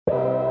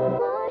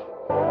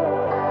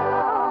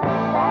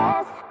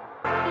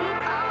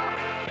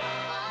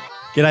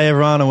G'day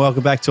everyone and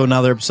welcome back to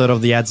another episode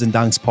of the Ads and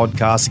Dunks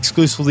podcast,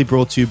 exclusively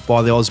brought to you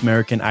by the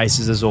Auss-American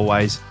Aces as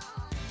always.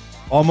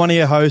 I'm one of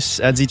your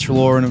hosts, Adzi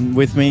Treloar, and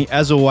with me,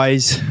 as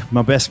always,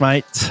 my best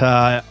mate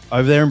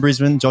over there in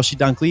Brisbane, Joshy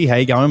Dunkley. How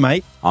you going,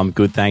 mate? I'm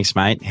good, thanks,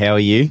 mate. How are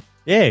you?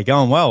 Yeah,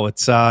 going well.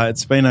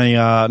 It's been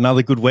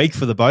another good week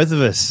for the both of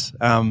us.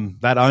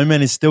 That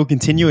omen is still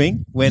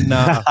continuing.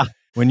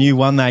 When you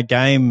won that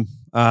game,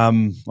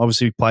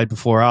 obviously we played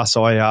before us,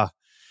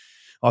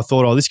 I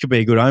thought, this could be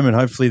a good omen.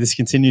 Hopefully this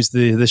continues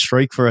the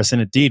streak for us,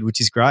 and it did, which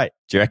is great.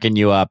 Do you reckon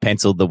you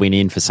penciled the win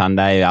in for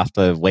Sunday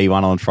after we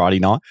won on Friday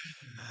night?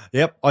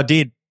 Yep, I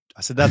did.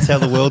 I said that's how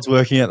the world's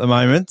working at the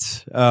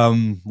moment.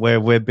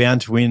 We're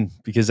bound to win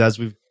because, as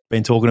we've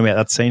been talking about,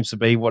 that seems to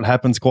be what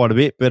happens quite a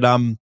bit. But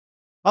other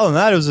than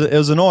that, it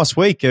was a nice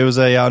week. It was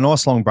a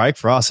nice long break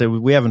for us.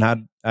 We haven't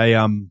had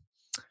a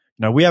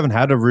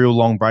real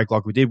long break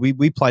like we did.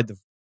 We played the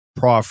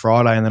prior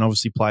Friday and then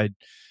obviously played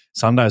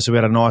Sunday, so we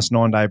had a nice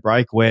 9-day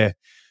break where a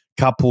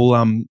couple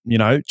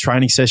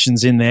training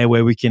sessions in there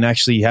where we can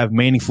actually have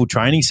meaningful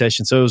training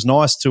sessions. So it was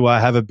nice to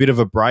have a bit of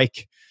a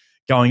break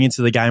going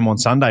into the game on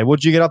Sunday.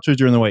 What did you get up to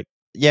during the week?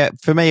 Yeah,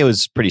 for me it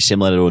was pretty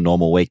similar to a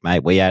normal week,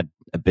 mate. We had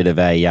a bit of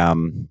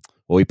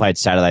we played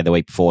Saturday the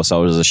week before,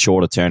 so it was a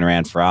shorter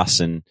turnaround for us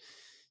and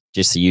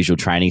just the usual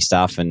training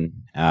stuff. And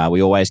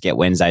we always get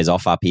Wednesdays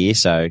off up here,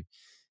 so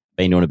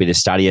been doing a bit of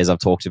study, as I've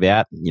talked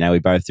about. We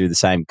both do the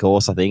same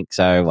course, I think.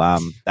 So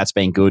that's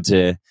been good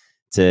to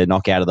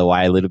knock out of the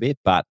way a little bit.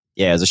 But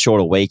yeah, it was a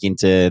shorter week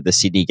into the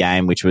Sydney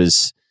game, which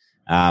was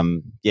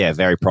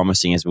very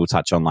promising, as we'll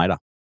touch on later.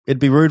 It'd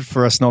be rude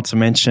for us not to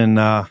mention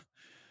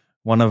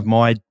one of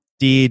my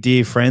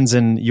dear friends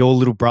and your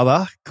little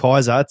brother,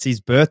 Kaiser. It's his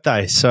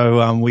birthday.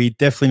 So we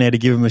definitely need to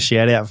give him a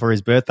shout out for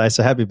his birthday.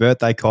 So happy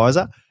birthday,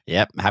 Kaiser.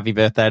 Yep, happy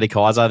birthday to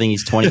Kaiser. I think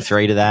he's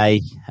 23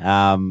 today.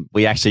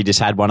 We actually just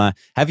had one.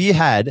 Have you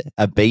had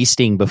a bee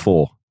sting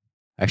before?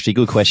 Actually,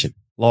 good question.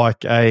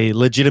 Like a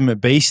legitimate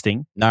bee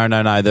sting? No.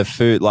 The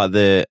food, like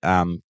the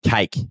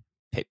cake,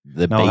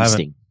 the bee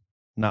sting.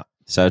 No.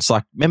 So it's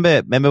like,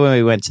 remember when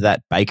we went to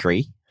that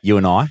bakery, you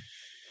and I,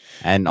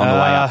 and on the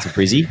way up to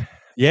Brizzy?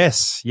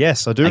 Yes,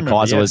 I do remember. And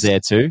Kaiser was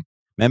there too.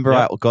 Remember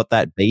I got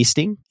that bee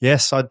sting?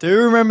 Yes, I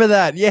do remember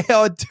that. Yeah,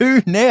 I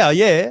do now,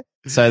 yeah.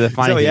 So the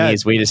funny thing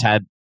is we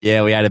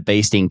had a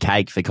bee sting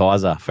cake for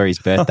Kaiser for his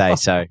birthday.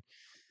 So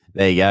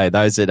there you go.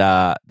 Those that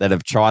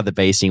have tried the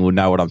bee sting will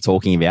know what I'm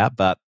talking about.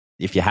 But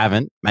if you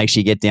haven't, make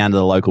sure you get down to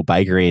the local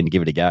bakery and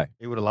give it a go.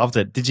 He would have loved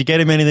it. Did you get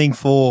him anything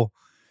for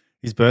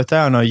his birthday?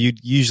 I know you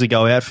usually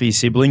go out for your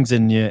siblings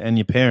and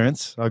your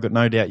parents. I've got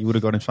no doubt you would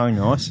have got him something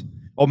nice.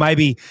 Or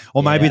maybe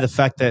the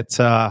fact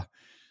that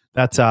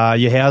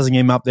you're housing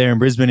him up there in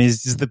Brisbane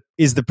is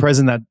the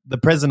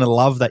present of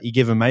love that you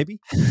give him. Maybe.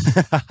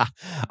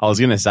 I was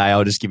going to say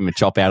I'll just give him a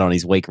chop out on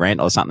his week rent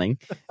or something,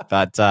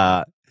 but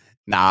I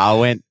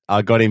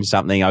got him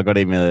something.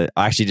 I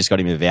actually just got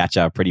him a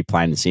voucher, pretty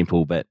plain and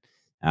simple, but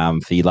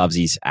he loves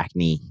his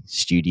Acne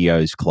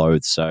Studios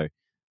clothes, so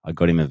I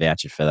got him a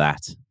voucher for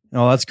that.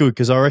 Oh, that's good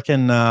because I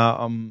reckon,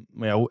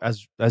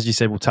 as you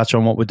said, we'll touch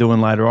on what we're doing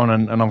later on,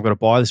 and I've got to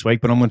buy this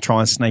week, but I'm going to try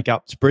and sneak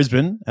up to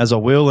Brisbane, as I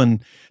will,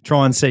 and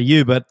try and see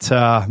you. But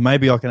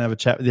maybe I can have a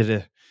chat with you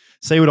to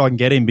see what I can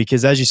get him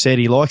because, as you said,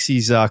 he likes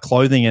his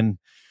clothing, and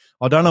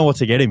I don't know what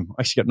to get him.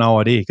 I actually got no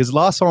idea because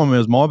last time it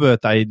was my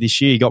birthday this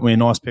year, he got me a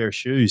nice pair of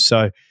shoes,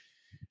 so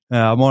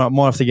I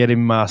might have to get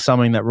him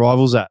something that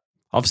rivals that.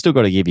 I've still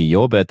got to give you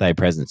your birthday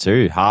present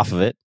too, half of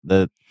it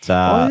that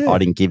I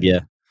didn't give you.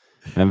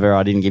 Remember,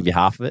 I didn't give you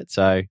half of it,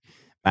 so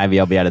maybe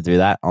I'll be able to do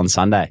that on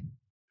Sunday.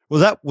 Was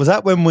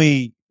that when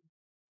we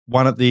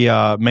won at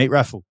the meat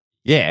raffle?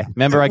 Yeah.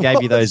 Remember I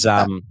gave you those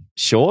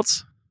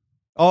shorts?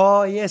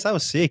 Oh, yes. That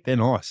was sick. They're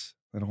nice.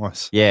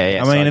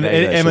 Yeah.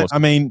 I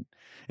mean,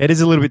 it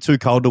is a little bit too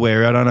cold to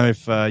wear. I don't know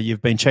if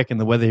you've been checking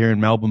the weather here in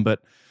Melbourne, but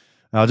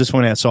I just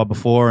went outside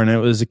before and it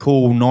was a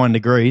cool 9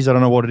 degrees. I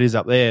don't know what it is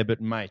up there,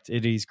 but, mate,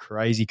 it is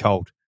crazy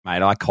cold.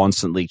 Mate, I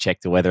constantly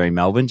check the weather in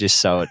Melbourne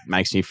just so it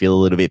makes me feel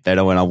a little bit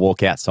better when I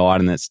walk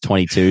outside and it's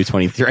 22,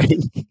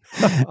 23.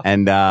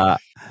 And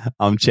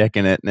I'm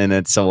checking it and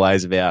it's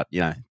always about,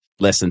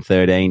 less than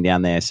 13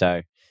 down there.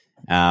 So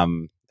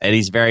it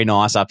is very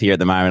nice up here at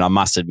the moment. I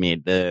must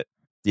admit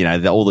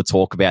all the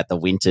talk about the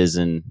winters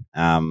and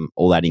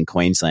all that in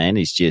Queensland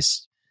is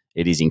just,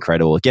 it is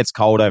incredible. It gets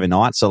cold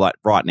overnight. So like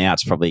right now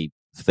it's probably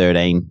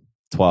 13,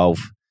 12,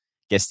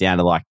 gets down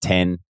to like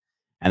 10.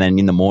 And then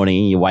in the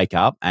morning, you wake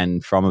up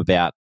and from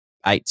about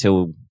 8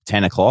 till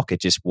 10 o'clock,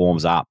 it just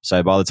warms up.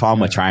 So by the time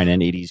we're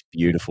training, it is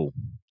beautiful.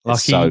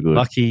 It's so good.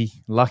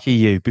 Lucky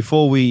you.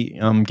 Before we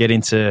get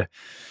into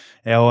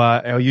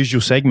our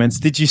usual segments,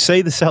 did you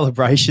see the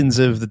celebrations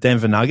of the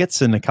Denver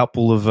Nuggets and a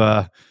couple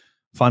of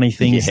funny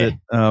things that,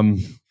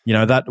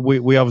 that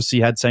we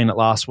obviously had seen it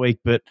last week,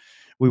 but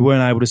we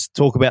weren't able to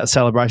talk about the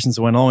celebrations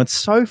that went on. It's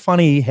so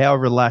funny how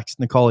relaxed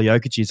Nikola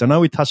Jokic is. I know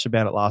we touched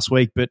about it last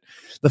week, but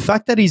the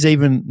fact that he's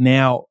even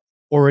now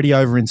already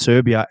over in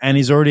Serbia and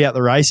he's already at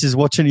the races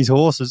watching his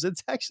horses,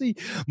 it's actually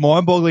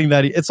mind-boggling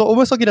that it's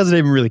almost like he doesn't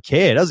even really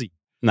care, does he?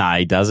 No,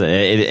 he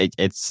doesn't.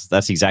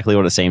 That's exactly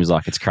what it seems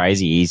like. It's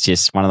crazy. He's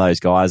just one of those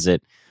guys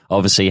that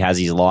obviously has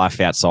his life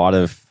outside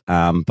of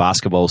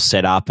basketball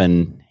set up,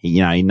 and he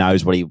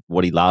knows what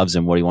he loves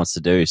and what he wants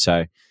to do.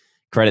 So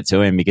credit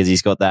to him because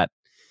he's got that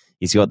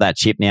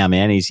chip now,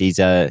 man. He's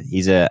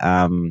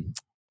a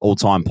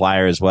all-time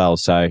player as well.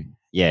 So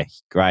yeah,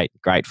 great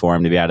for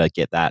him to be able to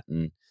get that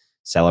and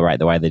celebrate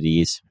the way that he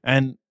is.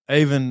 And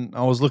even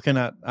I was looking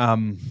at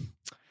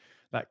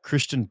that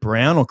Christian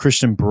Brown or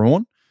Christian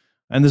Braun,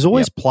 and there's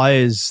always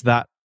players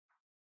that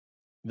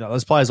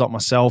there's players like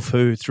myself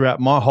who throughout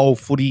my whole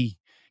footy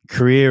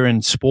career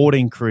and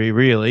sporting career,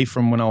 really,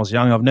 from when I was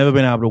young, I've never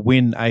been able to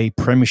win a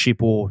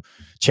premiership or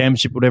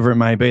championship, whatever it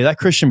may be. That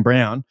Christian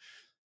Brown,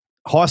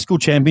 high school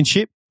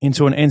championship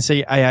into an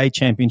NCAA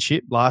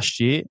championship last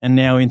year and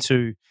now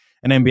into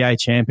an NBA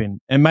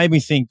champion. And made me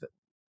think that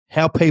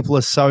how people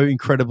are so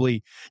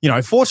incredibly,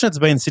 fortunate to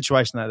be in the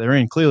situation that they're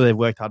in. Clearly they've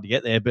worked hard to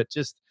get there, but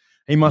just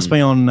he must be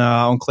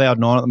on cloud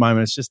nine at the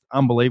moment. It's just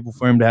unbelievable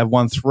for him to have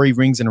won 3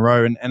 rings in a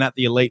row and at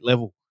the elite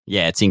level.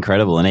 Yeah, it's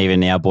incredible. And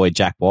even our boy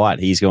Jack White,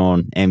 he's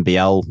gone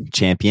NBL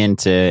champion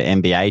to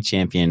NBA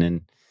champion,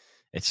 and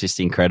it's just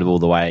incredible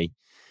the way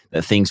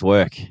that things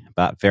work.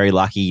 But very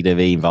lucky to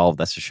be involved,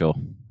 that's for sure.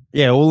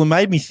 Yeah, well, it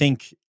made me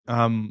think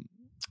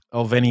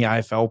of any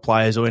AFL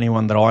players or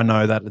anyone that I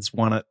know that it's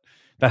won it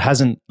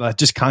that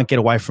just can't get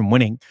away from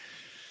winning.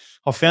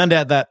 I found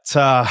out that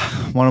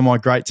one of my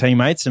great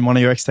teammates and one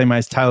of your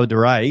ex-teammates, Taylor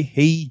DeRay,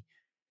 he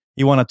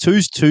won a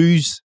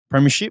 2s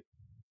premiership,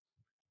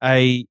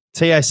 a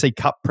TAC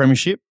Cup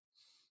premiership,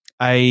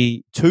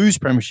 a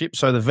 2s premiership,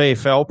 so the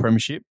VFL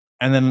premiership,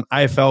 and then an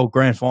AFL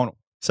grand final.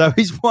 So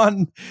he's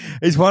won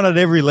at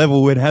every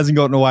level and hasn't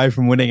gotten away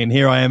from winning. And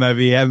here I am over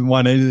here, haven't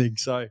won anything.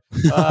 So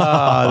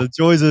the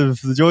joys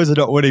of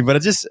not winning. But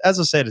it just, as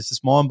I said, it's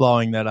just mind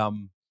blowing that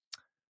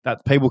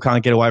that people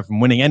can't get away from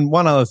winning. And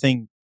one other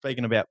thing,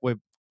 speaking about,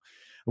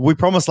 we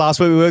promised last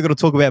week we were going to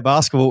talk about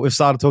basketball. We've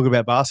started talking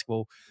about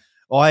basketball.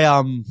 I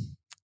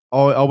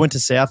went to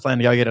Southland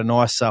to go get a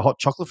nice hot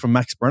chocolate from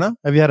Max Brenner.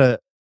 Have you had a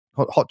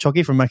hot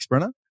chocolate from Max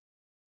Brenner?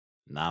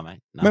 Nah, mate.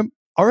 No.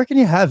 I reckon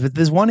you have.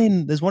 There's one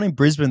in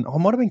Brisbane. Oh, it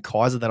might have been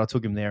Kaiser that I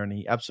took him there, and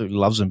he absolutely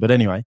loves them. But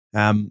anyway,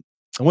 I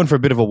went for a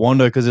bit of a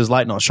wander because it was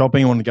late night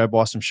shopping. I wanted to go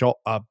buy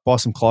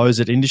some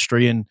clothes at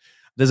Industry, and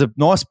there's a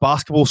nice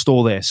basketball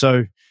store there.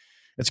 So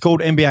it's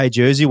called NBA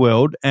Jersey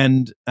World,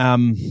 and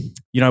when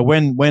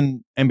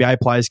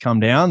NBA players come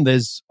down,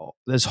 there's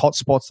hot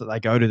spots that they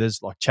go to.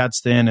 There's like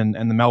Chadstone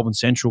and the Melbourne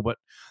Central, but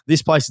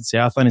this place at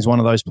Southland is one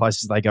of those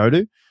places they go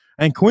to.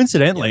 And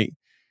coincidentally,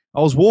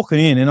 I was walking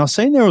in and I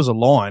seen there was a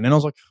line, and I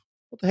was like,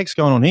 what the heck's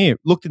going on here?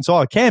 Looked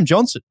inside. Cam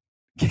Johnson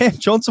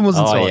was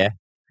inside. Oh,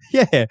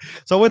 yeah.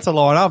 So I went to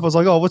line up. I was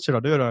like, oh, what should I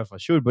do? I don't know if I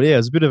should. But yeah, it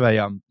was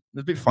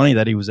a bit funny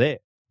that he was there.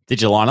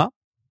 Did you line up?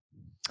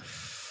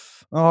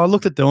 Oh, I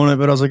looked at doing it,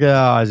 but I was like,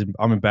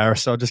 I'm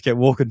embarrassed. So I just kept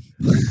walking.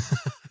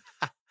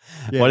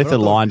 What if the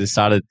line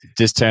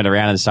just turned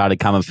around and started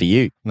coming for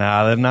you?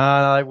 No,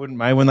 they wouldn't,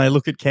 mate. When they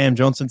look at Cam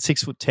Johnson,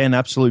 6'10",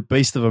 absolute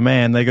beast of a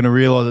man, they're going to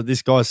realise that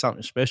this guy's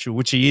something special,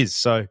 which he is.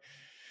 So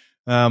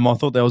I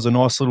thought that was a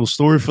nice little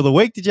story for the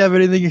week. Did you have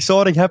anything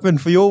exciting happen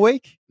for your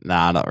week?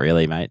 Nah, not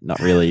really, mate. Not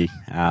really.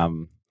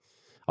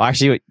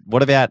 Actually,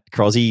 what about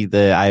Crosby?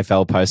 The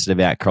AFL posted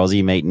about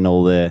Crosby meeting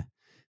all the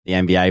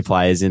NBA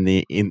players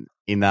in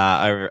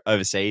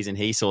overseas, and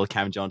he saw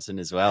Cam Johnson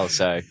as well.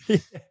 So,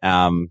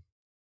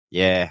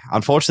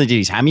 unfortunately, did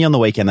his hammy on the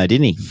weekend though,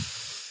 didn't he?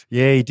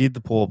 Yeah, he did,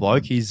 the poor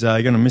bloke. He's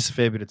going to miss a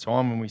fair bit of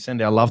time, and we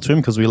send our love to him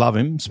because we love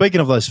him.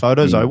 Speaking of those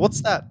photos, though,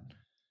 what's that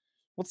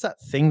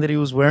thing that he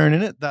was wearing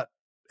in it that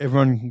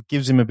everyone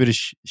gives him a bit of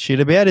shit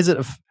about? Is it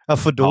a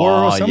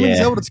fedora or something? Yeah. Is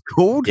that what it's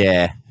called?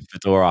 Yeah,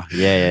 fedora.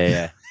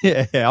 Yeah.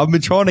 Yeah. I've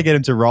been trying to get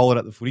him to roll it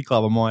at the footy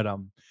club. I might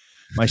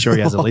make sure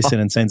he has a listen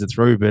and sends it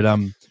through. But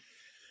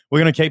we're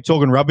going to keep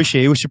talking rubbish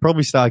here. We should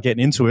probably start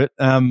getting into it.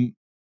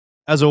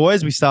 As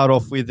always, we start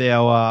off with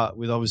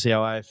obviously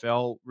our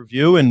AFL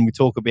review, and we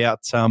talk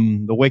about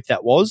the week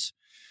that was.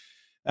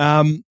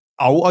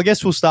 I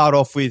guess we'll start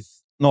off with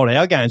not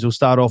our games. We'll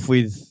start off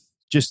with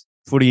just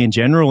footy in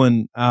general,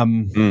 and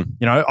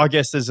I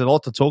guess there's a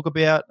lot to talk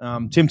about.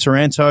 Tim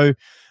Taranto,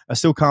 it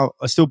still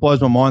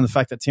blows my mind the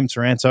fact that Tim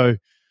Taranto,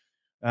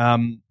 a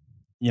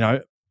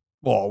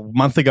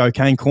month ago,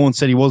 Kane Corn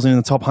said he wasn't in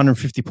the top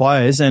 150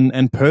 players,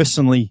 and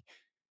personally,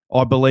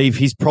 I believe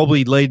he's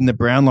probably leading the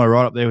Brownlow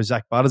right up there with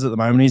Zach Butters at the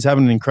moment. He's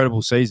having an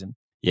incredible season.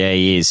 Yeah,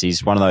 he is.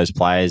 He's one of those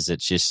players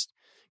that's just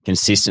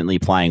consistently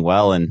playing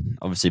well, and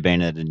obviously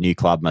being at a new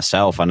club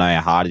myself, I know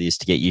how hard it is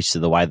to get used to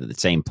the way that the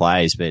team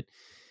plays, but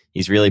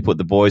he's really put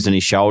the boys on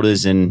his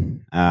shoulders,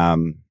 and I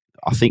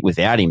think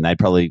without him, they'd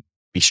probably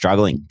be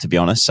struggling, to be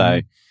honest. So,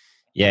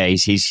 yeah,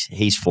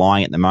 he's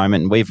flying at the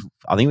moment, and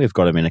I think we've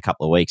got him in a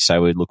couple of weeks,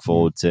 so we look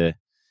forward to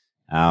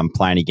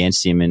playing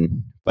against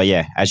him. But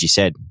yeah, as you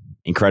said,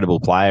 incredible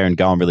player and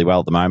going really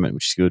well at the moment,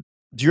 which is good.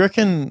 Do you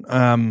reckon?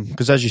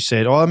 Because as you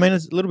said,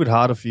 it's a little bit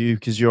harder for you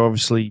because you're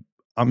obviously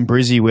up in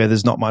Brizzy where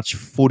there's not much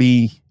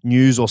footy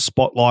news or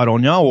spotlight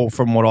on you, or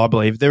from what I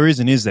believe, there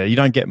isn't, is there? You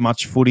don't get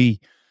much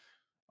footy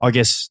I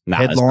guess, No,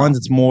 headlines.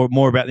 It's more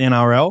about the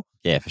NRL.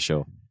 Yeah, for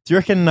sure. Do you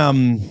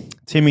reckon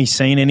Timmy's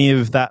seen any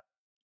of that,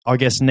 I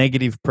guess,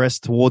 negative press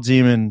towards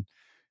him and,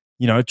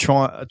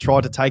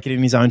 try to take it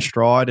in his own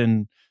stride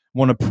and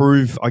want to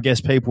prove, I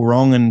guess, people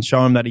wrong and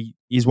show him that he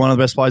is one of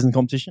the best players in the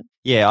competition?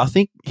 Yeah, I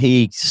think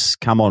he's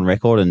come on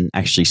record and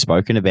actually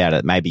spoken about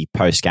it. Maybe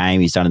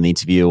post-game he's done an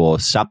interview or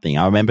something.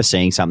 I remember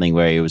seeing something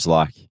where he was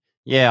like,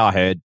 yeah, I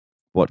heard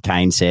what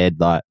Kane said,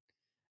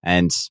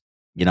 and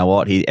you know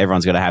what?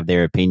 Everyone's got to have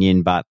their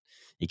opinion, but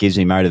it gives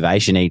me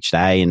motivation each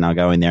day, and I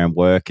go in there and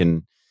work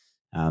and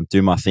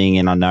do my thing,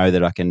 and I know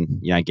that I can,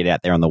 get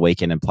out there on the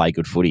weekend and play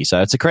good footy.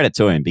 So it's a credit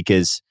to him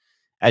because,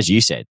 as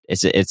you said,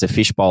 it's a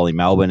fishbowl in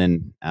Melbourne,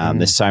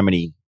 and there's so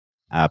many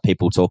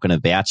people talking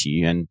about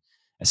you. And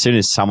as soon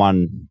as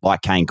someone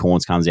like Kane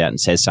Cornes comes out and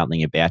says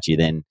something about you,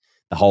 then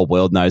the whole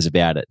world knows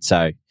about it.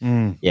 So,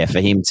 yeah,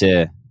 for him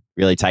to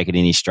really take it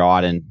in his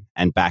stride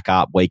and back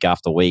up week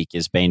after week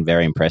has been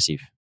very impressive.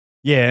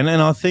 Yeah, and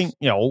I think,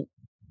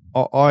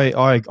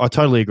 I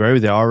totally agree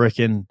with you. I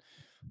reckon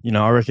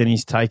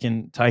he's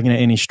taken it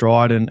in his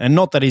stride, and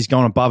not that he's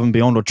gone above and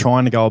beyond or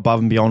trying to go above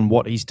and beyond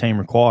what his team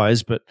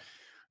requires, but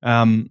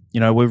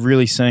we're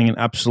really seeing an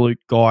absolute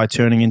guy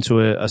turning into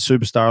a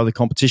superstar of the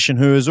competition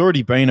who has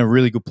already been a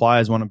really good player,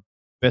 has won a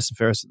best and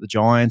fairest at the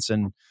Giants,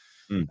 and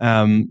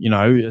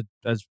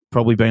has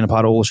probably been a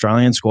part of all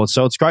Australian squads.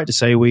 So it's great to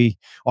see.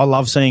 I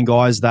love seeing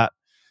guys that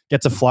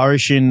get to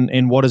flourish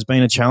in what has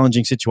been a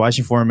challenging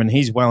situation for him, and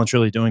he's well and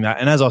truly doing that.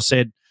 And as I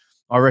said,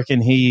 I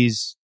reckon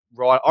he's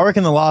right. I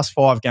reckon the last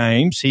 5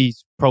 games,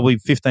 he's probably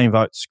 15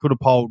 votes. Could have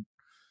polled,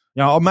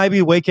 maybe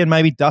a weekend,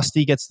 maybe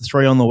Dusty gets the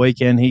 3 on the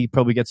weekend. He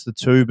probably gets the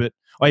 2, but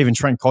even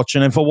Trent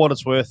Cotchin. And for what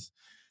it's worth,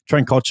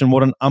 Trent Cotchin,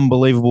 what an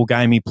unbelievable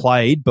game he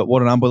played, but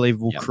what an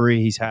unbelievable career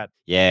he's had.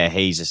 Yeah,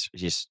 he's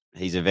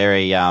a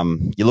very,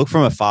 you look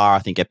from afar, I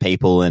think, at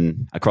people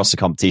and across the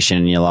competition,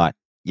 and you're like,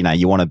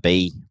 you want to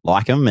be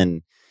like him.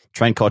 And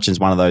Trent Cotchin's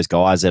one of those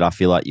guys that I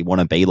feel like you want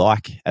to be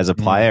like as a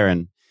player.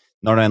 And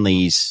not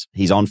only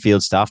his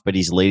on-field stuff, but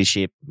his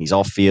leadership, his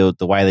off-field,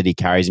 the way that he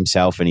carries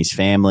himself and his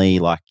family,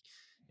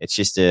 it's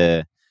just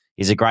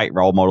he's a great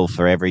role model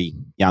for every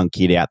young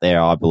kid out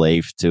there, I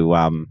believe,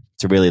 to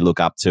really look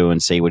up to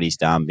and see what he's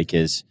done,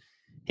 because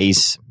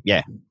he's,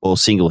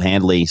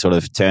 single-handedly sort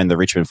of turned the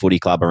Richmond Footy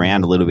Club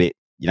around a little bit,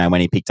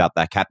 when he picked up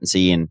that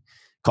captaincy and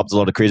copped a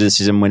lot of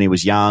criticism when he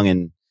was young,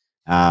 and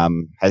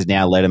has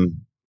now led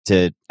him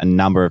to a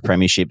number of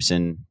premierships,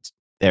 and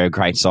they're a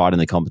great side in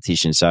the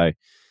competition. So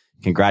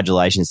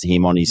congratulations to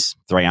him on his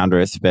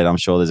 300th, but I'm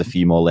sure there's a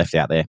few more left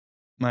out there.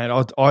 Mate,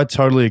 I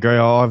totally agree.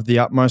 I have the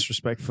utmost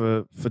respect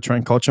for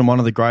Trent Cotchin, one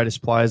of the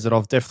greatest players that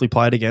I've definitely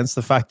played against.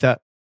 The fact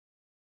that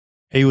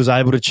he was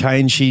able to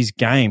change his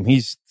game.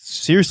 He's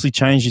seriously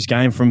changed his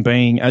game from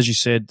being, as you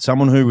said,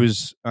 someone who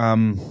was,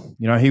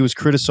 he was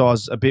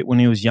criticised a bit when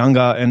he was younger,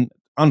 and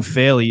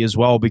unfairly as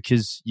well,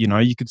 because,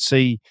 you could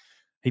see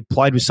he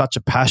played with such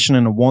a passion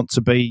and a want to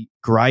be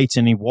great,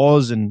 and he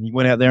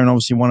went out there and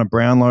obviously won a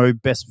Brownlow,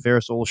 best and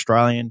fairest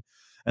All-Australian.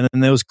 And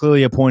then there was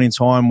clearly a point in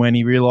time when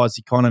he realised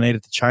he kind of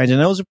needed to change.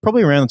 And that was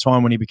probably around the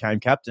time when he became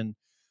captain,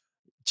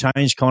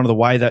 changed kind of the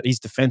way that his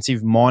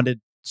defensive-minded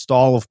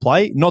style of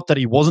play. Not that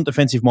he wasn't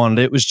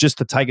defensive-minded, it was just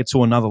to take it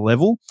to another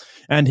level.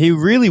 And he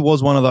really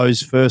was one of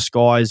those first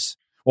guys,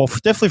 well,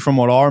 definitely from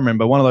what I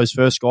remember, one of those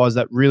first guys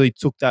that really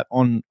took that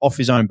off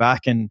his own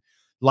back and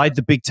laid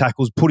the big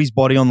tackles, put his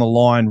body on the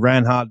line,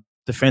 ran hard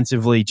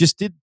defensively, just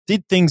did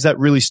things that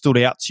really stood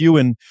out to you.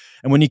 And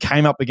when you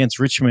came up against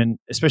Richmond,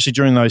 especially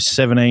during those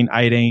 17,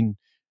 18,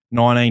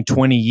 19,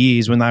 20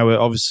 years when they were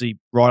obviously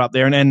right up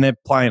there and they're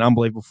playing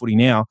unbelievable footy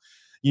now,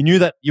 you knew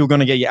that you were going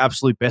to get your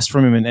absolute best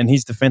from him. And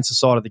his defensive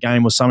side of the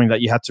game was something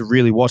that you had to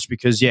really watch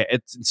because,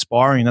 it's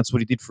inspiring. That's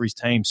what he did for his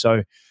team.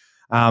 So,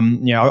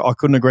 I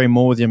couldn't agree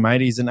more with you,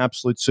 mate. He's an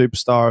absolute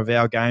superstar of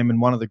our game and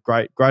one of the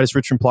greatest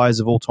Richmond players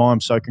of all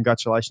time. So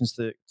congratulations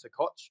to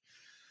Koch.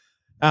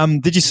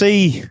 Did you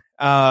see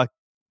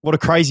what a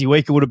crazy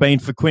week it would have been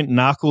for Quinton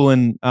Narkle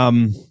and,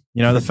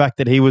 the fact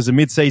that he was a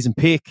mid-season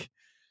pick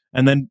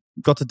and then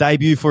got to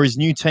debut for his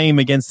new team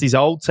against his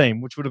old team,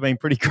 which would have been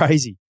pretty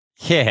crazy.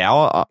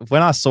 Yeah,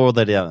 when I saw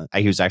that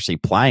he was actually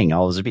playing, I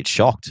was a bit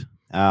shocked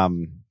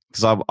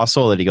because I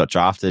saw that he got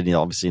drafted,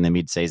 obviously in the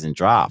mid-season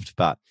draft,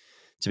 but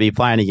to be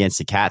playing against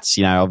the Cats,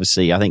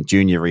 obviously I think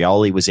Junior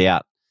Rioli was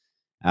out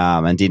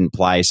and didn't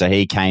play, so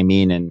he came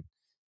in and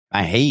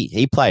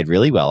he played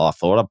really well. I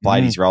thought I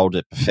played his role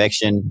to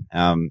perfection.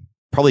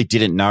 Probably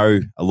didn't know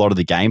a lot of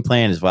the game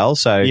plan as well,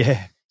 so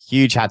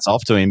huge hats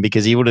off to him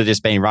because he would have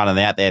just been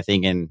running out there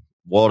thinking,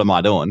 "What am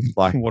I doing?"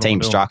 Like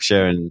team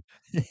structure and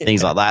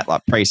things like that,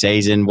 like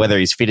preseason, whether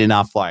he's fit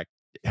enough, like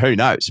who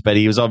knows? But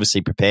he was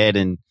obviously prepared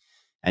and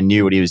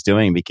knew what he was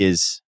doing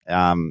because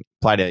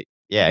played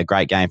a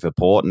great game for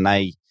Port, and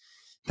they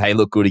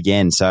look good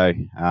again. So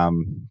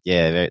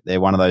they're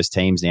one of those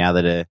teams now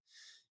that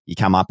you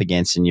come up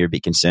against, and you're a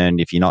bit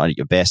concerned if you're not at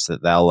your best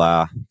that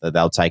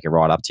they'll take it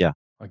right up to you.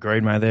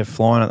 Agreed, mate. They're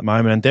flying at the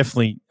moment, and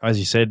definitely, as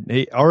you said,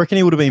 I reckon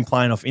he would have been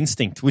playing off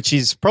instinct, which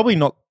is probably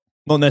not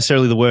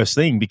necessarily the worst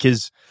thing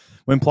because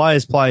when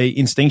players play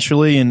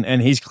instinctually,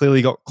 and he's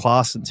clearly got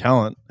class and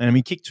talent, and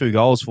he kicked 2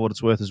 goals for what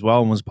it's worth as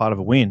well and was part of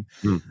a win,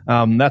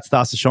 that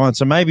starts to shine.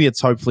 So maybe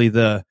it's hopefully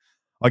the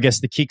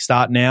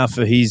kickstart now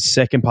for his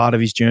second part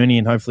of his journey,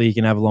 and hopefully he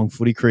can have a long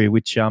footy career,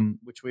 which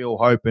we all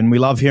hope. And we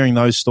love hearing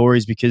those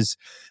stories because,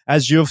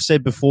 as you've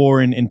said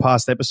before in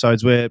past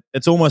episodes, where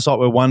it's almost like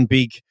we're one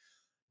big,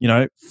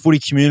 footy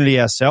community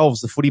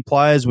ourselves. The footy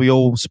players, we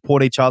all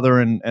support each other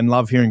and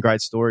love hearing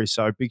great stories.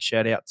 So big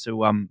shout out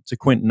to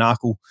Quinton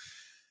Narkle.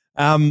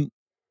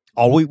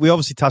 We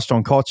obviously touched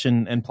on Koch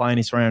and playing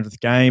his 300th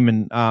game,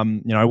 and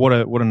what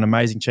an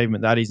amazing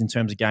achievement that is in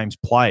terms of games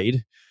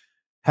played.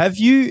 Have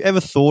you ever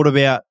thought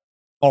about?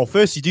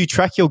 Firstly, do you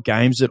track your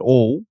games at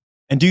all,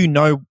 and do you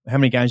know how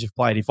many games you've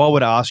played? If I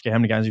were to ask you how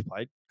many games you've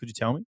played, could you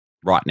tell me?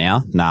 Right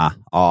now, nah,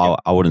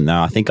 I wouldn't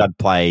know. I think I'd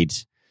played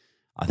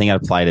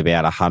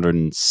about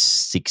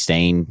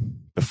 116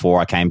 before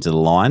I came to the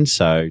line.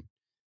 So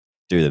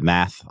do the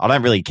math. I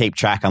don't really keep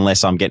track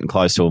unless I'm getting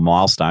close to a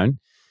milestone.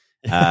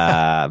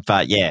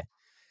 But yeah.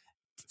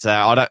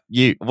 So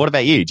what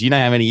about you? Do you know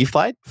how many you've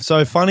played?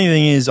 So funny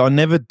thing is, I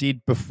never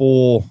did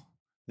before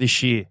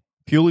this year,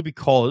 purely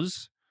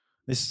because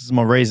this is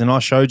my reason. I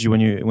showed you when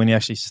you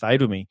actually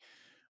stayed with me.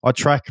 I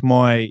track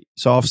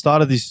so I've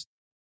started this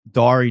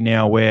diary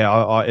now where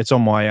it's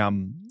on my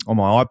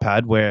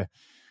iPad, where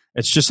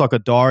it's just like a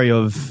diary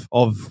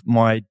of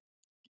my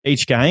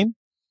each game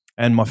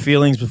and my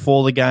feelings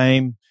before the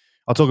game.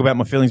 I'll talk about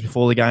my feelings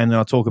before the game, then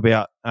I'll talk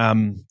about how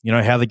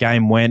the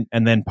game went,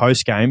 and then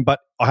post game. But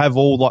I have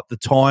all like the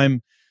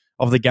time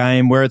of the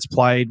game, where it's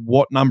played,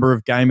 what number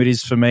of game it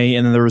is for me,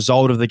 and then the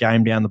result of the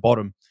game down the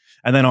bottom.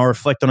 And then I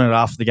reflect on it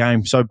after the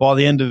game. So by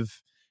the end of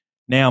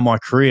now my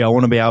career, I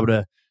want to be able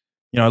to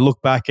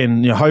look back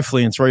and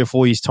hopefully in 3 or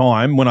 4 years'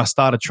 time, when I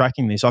started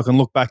tracking this, I can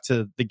look back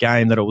to the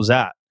game that it was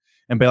at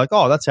and be like,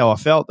 oh, that's how I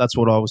felt. That's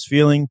what I was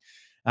feeling.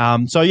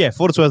 So yeah,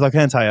 for what it's worth, I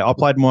can tell you, I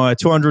played my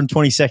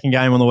 222nd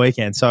game on the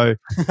weekend. So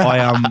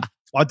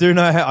I do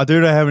know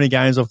how many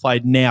games I've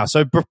played now.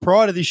 So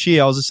prior to this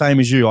year, I was the same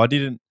as you. I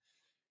didn't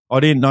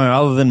know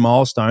other than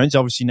milestones.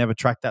 Obviously, never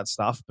tracked that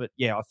stuff. But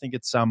yeah, I think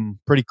it's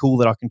pretty cool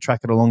that I can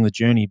track it along the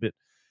journey. But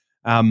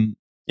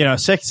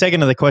second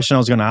to the question I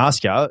was going to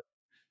ask you,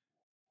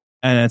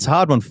 and it's a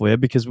hard one for you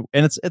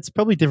it's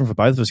probably different for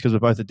both of us because we're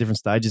both at different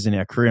stages in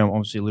our career. I'm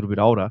obviously a little bit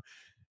older.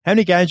 How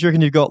many games do you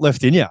reckon you've got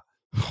left in you?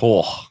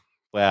 Oh,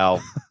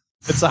 well,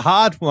 it's a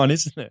hard one,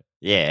 isn't it?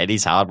 Yeah, it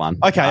is a hard one.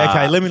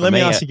 Okay. Let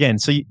me ask again.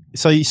 So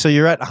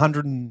you're at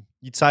 100.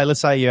 Let's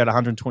say you're at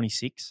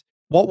 126.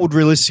 What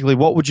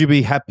would you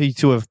be happy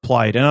to have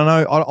played? And I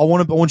know I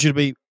don't want you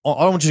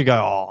to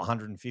go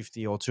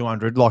 150 or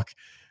 200. Like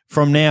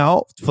from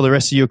now for the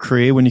rest of your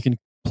career, when you can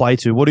play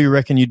to, what do you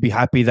reckon you'd be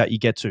happy that you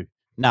get to?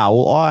 No,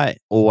 well, I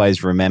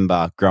always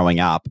remember growing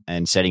up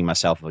and setting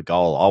myself a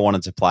goal. I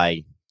wanted to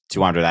play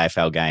 200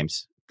 AFL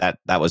games. That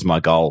was my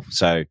goal.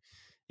 So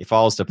if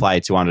I was to play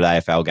 200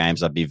 AFL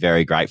games, I'd be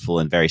very grateful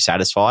and very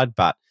satisfied.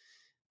 But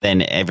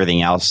then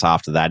everything else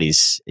after that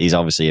is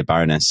obviously a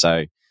bonus.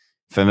 So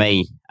for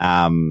me,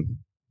 from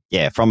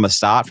the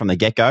start, from the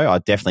get-go, I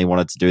definitely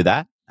wanted to do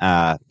that.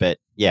 But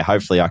yeah,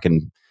 hopefully I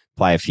can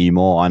play a few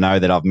more. I know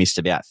that I've missed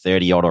about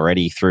 30 odd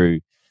already through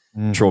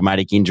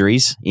traumatic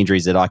injuries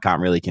that I can't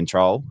really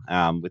control,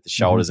 with the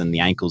shoulders and the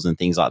ankles and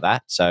things like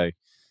that. So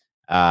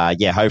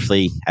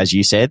hopefully, as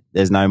you said,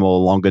 there's no more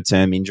longer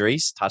term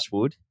injuries, touch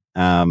wood,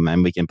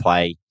 and we can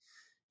play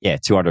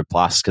 200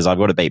 plus, because I've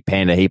got to beat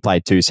Panda. He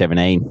played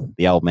 217,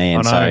 the old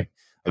man. So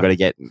I've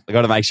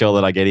got to make sure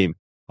that I get him.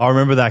 I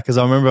remember that because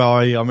I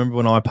remember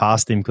when I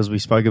passed him, because we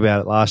spoke about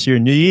it last year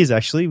in New Year's.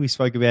 Actually, we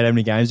spoke about how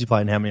many games he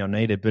played and how many I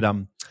needed. But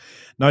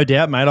no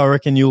doubt, mate. I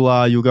reckon you'll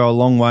go a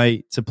long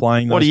way to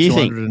playing those. What do you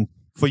think?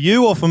 For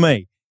you or for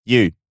me?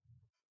 You.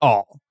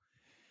 Oh,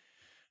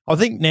 I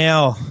think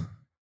now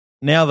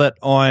that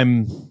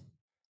I'm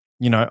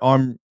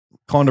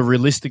kind of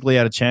realistically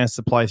had a chance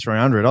to play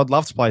 300. I'd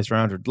love to play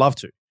 300. Love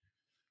to.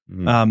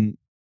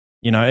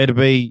 It'd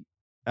be,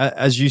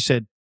 as you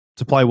said,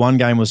 to play one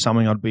game was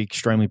something I'd be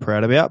extremely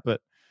proud about. But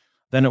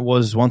then it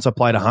was, once I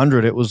played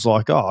 100, it was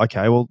like, oh,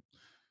 okay, well,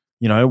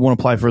 I want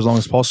to play for as long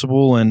as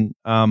possible. And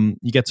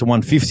you get to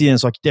 150, and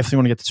it's like, you definitely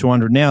want to get to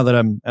 200 now that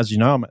I'm at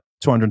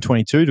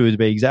 222 to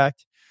be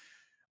exact.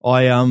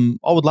 I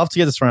would love to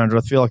get to 300.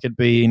 I feel like it'd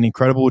be an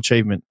incredible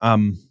achievement.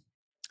 I've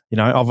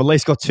at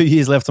least got 2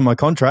 years left on my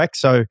contract,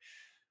 so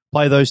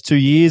play those 2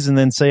 years and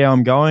then see how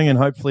I'm going, and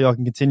hopefully I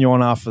can continue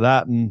on after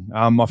that. And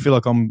I feel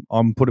like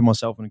I'm putting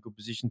myself in a good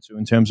position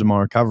in terms of my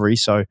recovery.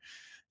 So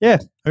yeah,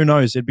 who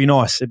knows? It'd be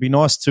nice. It'd be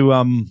nice to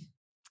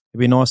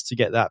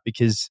get that,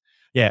 because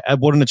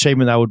what an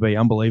achievement that would be.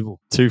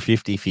 Unbelievable.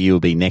 250 for you will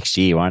be next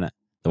year, won't it?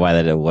 The way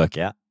that it'll work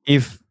out.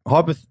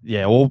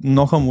 Well,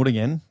 knock on wood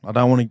again. I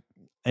don't want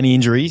any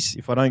injuries.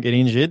 If I don't get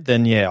injured,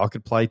 then I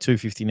could play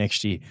 250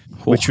 next year,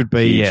 which would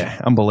be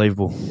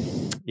unbelievable.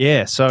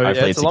 Yeah, so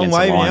it's a long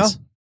way now.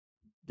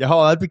 Yeah,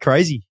 that'd be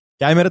crazy.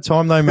 Game at a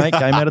time, though, mate.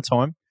 Game at a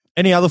time.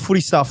 Any other footy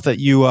stuff that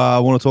you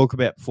want to talk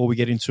about before we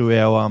get into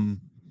our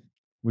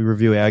we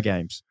review our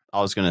games?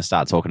 I was going to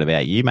start talking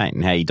about you, mate,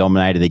 and how you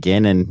dominated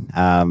again,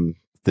 and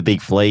the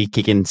big flea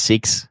kicking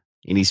 6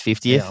 in his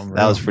 50th. Yeah,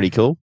 that was pretty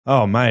cool.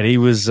 Oh, mate, he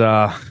was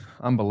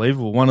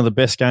unbelievable. One of the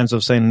best games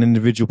I've seen an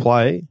individual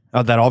play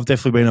that I've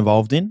definitely been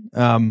involved in.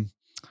 And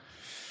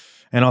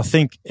I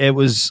think it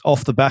was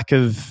off the back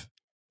of,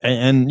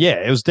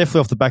 it was definitely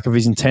off the back of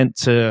his intent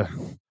to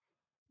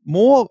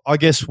more,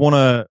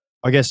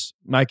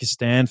 make a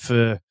stand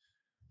for,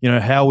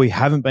 how we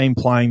haven't been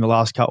playing the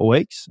last couple of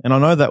weeks. And I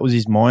know that was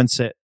his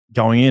mindset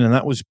going in, and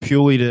that was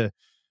purely to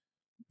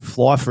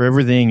fly for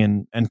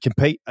everything and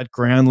compete at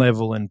ground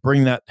level and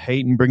bring that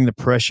heat and bring the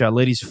pressure,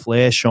 let his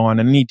flair shine.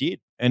 And he did.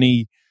 And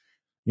he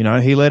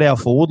led our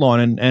forward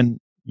line. And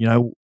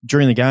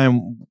during the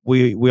game,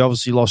 we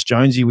obviously lost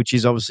Jonesy, which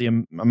is obviously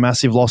a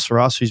massive loss for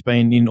us, who's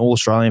been in all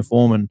Australian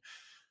form and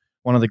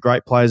one of the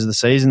great players of the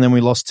season. Then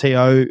we lost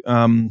T.O.,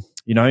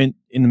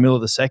 in the middle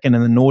of the second,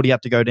 and then Nordy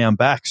had to go down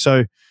back.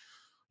 So,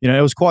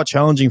 it was quite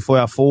challenging for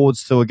our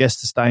forwards to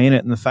stay in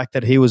it. And the fact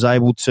that he was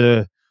able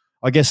to,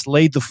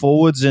 lead the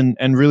forwards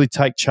and really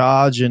take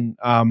charge and,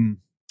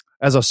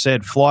 as I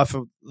said, fly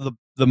for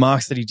the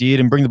marks that he did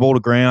and bring the ball to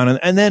ground.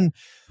 And then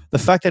the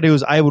fact that he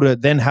was able to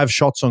then have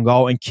shots on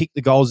goal and kick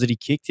the goals that he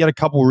kicked. He had a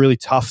couple of really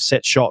tough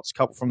set shots, a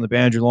couple from the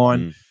boundary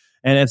line.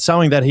 And it's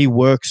something that he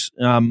works,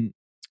 a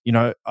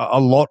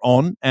lot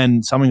on,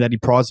 and something that he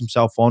prides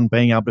himself on,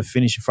 being able to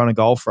finish in front of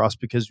goal for us,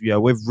 because,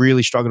 we've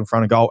really struggled in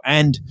front of goal.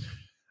 And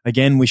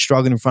again, we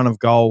struggled in front of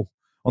goal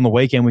on the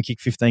weekend. We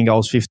kicked 15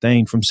 goals,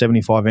 15 from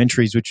 75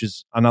 entries, which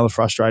is another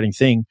frustrating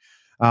thing.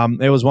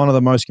 It was one of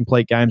the most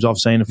complete games I've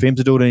seen. For him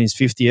to do it in his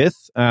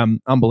 50th,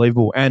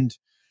 unbelievable. And,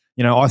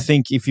 I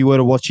think if you were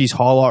to watch his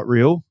highlight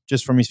reel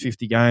just from his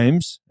 50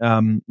 games,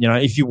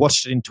 if you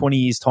watched it in 20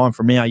 years' time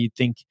from now, you'd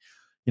think,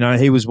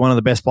 he was one of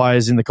the best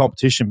players in the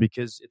competition,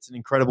 because it's an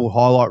incredible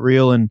highlight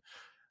reel and,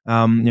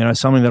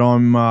 something that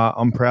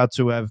I'm proud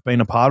to have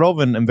been a part of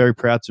and very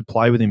proud to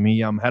play with him. He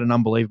had an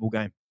unbelievable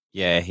game.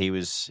 Yeah, he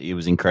was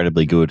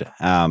incredibly good.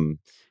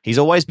 He's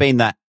always been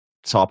that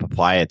type of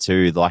player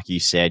too. Like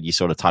you said, you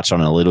sort of touched on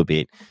it a little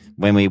bit.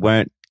 When we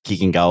weren't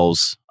kicking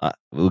goals,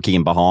 we were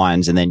kicking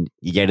behinds, and then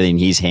you get it in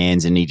his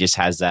hands, and he just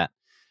has that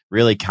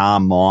really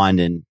calm mind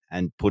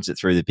and puts it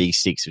through the big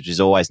sticks, which is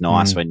always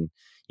nice when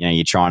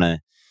you're trying to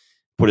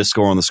put a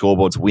score on the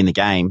scoreboard to win the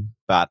game,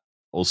 but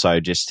also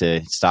just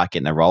to start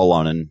getting a roll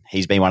on. And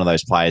he's been one of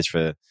those players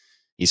for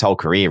his whole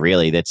career,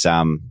 really, that's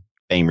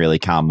been really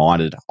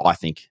calm-minded, I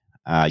think.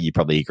 You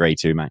probably agree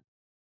too, mate.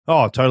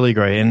 Oh, I totally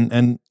agree.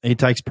 And he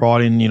takes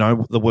pride in,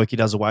 the work he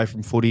does away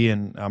from footy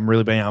and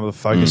really being able to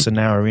focus and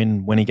narrow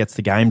in when he gets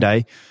the game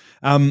day.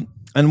 And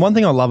one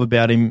thing I love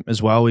about him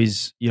as well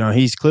is,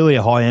 he's clearly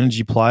a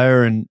high-energy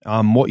player, and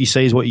what you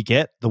see is what you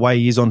get. The way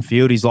he is on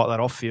field, he's like that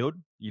off field.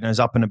 He's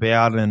up and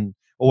about and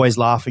always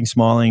laughing,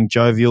 smiling,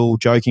 jovial,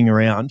 joking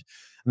around.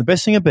 And the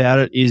best thing about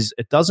it is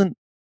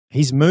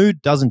his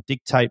mood doesn't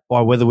dictate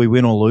by whether we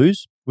win or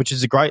lose, which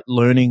is a great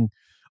learning,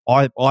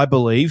 I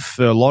believe,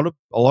 for a lot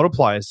of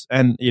players.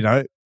 And,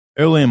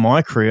 early in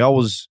my career,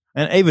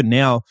 and even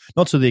now,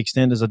 not to the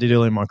extent as I did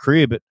early in my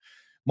career, but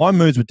my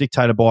moods were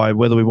dictated by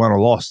whether we won or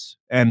lost.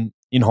 And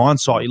in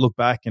hindsight, you look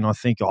back and I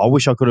think, I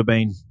wish I could have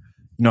been,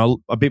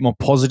 a bit more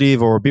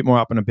positive or a bit more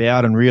up and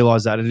about, and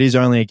realize that it is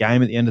only a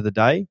game at the end of the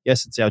day.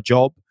 Yes, it's our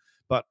job,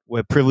 but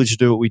we're privileged to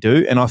do what we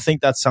do. And I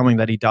think that's something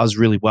that he does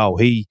really well.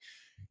 He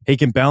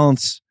can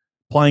balance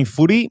playing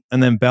footy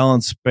and then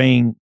balance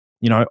being,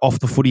 off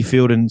the footy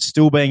field and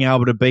still being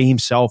able to be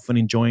himself and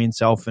enjoy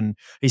himself, and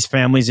his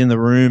family's in the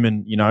room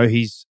and,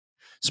 he's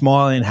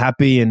smiling and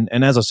happy and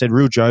as I said,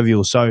 real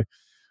jovial. So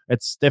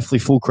it's definitely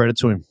full credit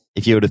to him.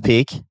 If you were to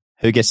pick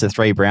who gets the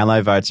 3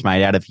 Brownlow votes,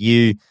 mate, out of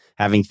you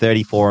having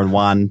 34 and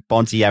 1,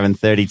 Bonty having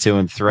 32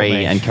 and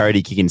 3, and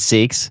Cody kicking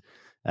 6,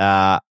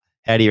 how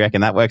do you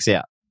reckon that works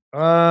out?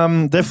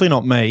 Definitely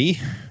not me.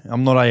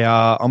 I'm not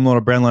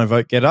a Brownlow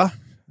vote getter.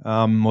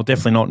 Or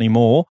definitely not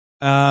anymore.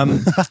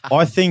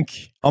 I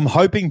think I'm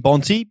hoping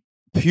Bonty,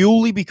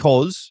 purely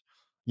because,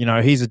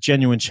 he's a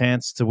genuine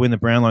chance to win the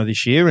Brownlow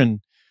this year, and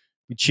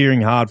we're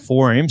cheering hard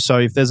for him. So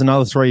if there's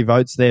another 3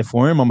 votes there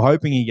for him, I'm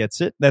hoping he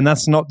gets it. Then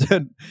that's not,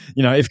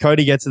 if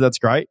Cody gets it, that's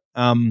great.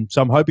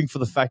 So I'm hoping for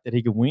the fact that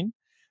he could win.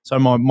 So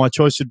my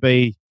choice would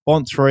be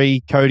Bont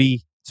 3,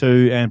 Cody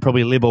 2, and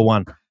probably Libba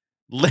 1.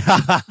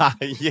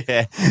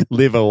 Yeah,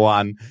 Liver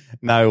 1.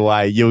 No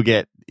way. You'll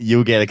get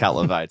a couple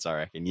of votes, I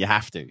reckon. You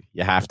have to.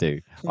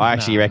 I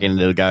actually reckon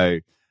it'll go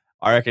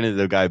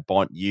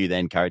Bont, you,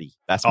 then Cody.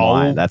 That's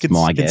my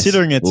guess.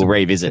 We'll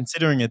revisit.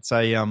 Considering it's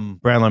a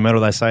Brownlow medal,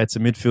 they say it's a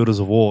midfielder's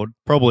award.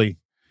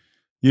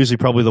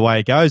 Usually the way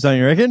it goes, don't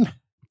you reckon?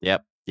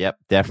 Yep,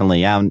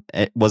 definitely.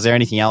 Was there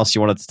anything else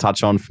you wanted to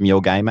touch on from your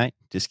game, mate?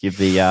 Just give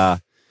the our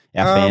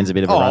fans a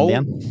bit of a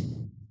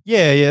rundown.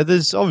 Yeah.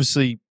 There's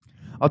obviously,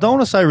 I don't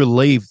want to say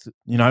relieved.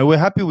 We're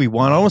happy we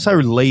won. I don't want to say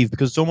relieved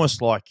because it's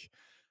almost like,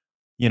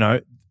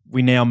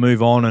 we now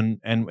move on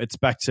and it's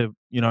back to,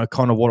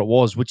 kind of what it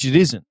was, which it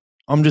isn't.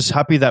 I'm just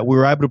happy that we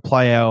were able to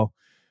play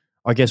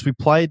we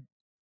played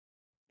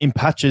in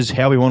patches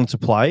how we wanted to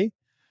play.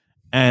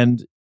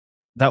 And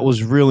that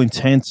was real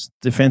intense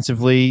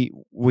defensively.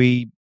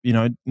 We,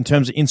 in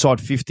terms of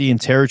inside 50 and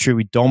territory,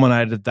 we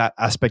dominated that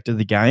aspect of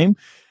the game,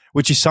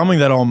 which is something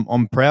that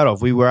I'm proud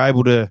of. We were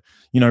able to,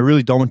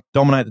 really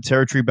dominate the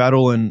territory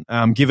battle and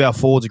give our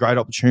forwards a great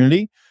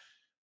opportunity.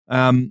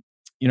 I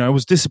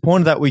was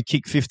disappointed that we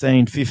kicked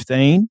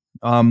 15-15,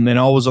 and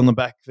I was on the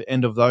back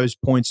end of those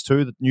points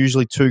too.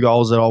 Usually 2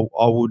 goals that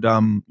I would,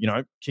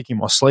 kick in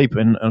my sleep,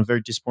 and I'm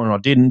very disappointed I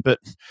didn't. But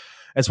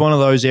it's one of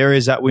those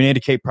areas that we need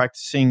to keep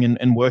practicing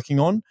and working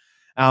on.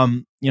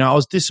 I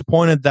was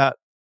disappointed that,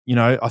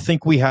 I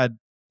think we had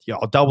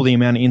double the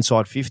amount of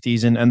inside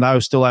 50s, and they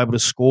were still able to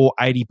score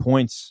 80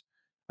 points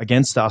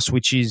against us,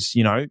 which is,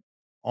 you're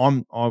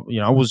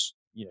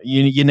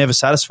never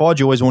satisfied.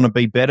 You always want to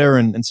be better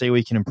and see where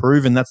you can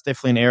improve. And that's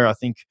definitely an area I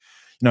think,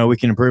 we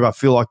can improve. I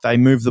feel like they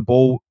move the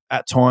ball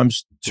at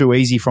times too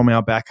easy from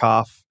our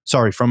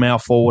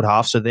forward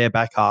half, so their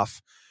back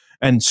half,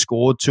 and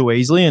scored too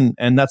easily.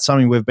 And that's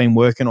something we've been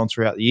working on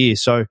throughout the year.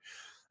 So,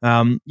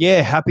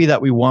 happy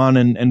that we won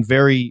and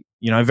very,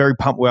 very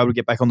pumped we're able to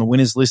get back on the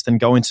winners list and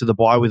go into the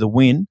bye with a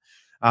win,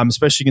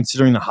 especially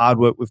considering the hard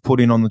work we've put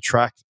in on the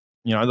track,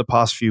 the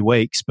past few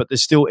weeks. But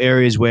there's still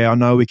areas where I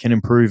know we can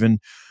improve. And,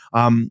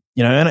 and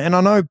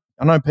I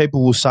know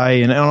people will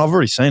say, and I've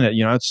already seen it,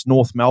 it's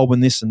North Melbourne,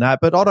 this and that,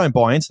 but I don't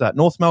buy into that.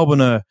 North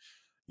Melbourne are,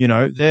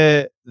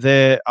 they're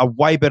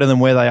way better than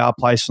where they are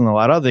placed on the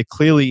ladder. They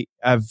clearly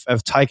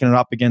have taken it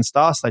up against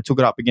us. They took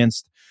it up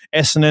against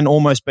Essendon,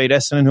 almost beat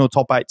Essendon, who are a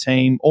top 8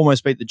 team,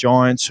 almost beat the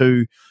Giants,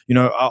 who,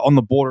 are on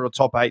the border of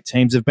top 8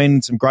 teams. They've been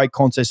in some great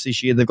contests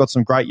this year. They've got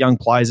some great young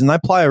players, and they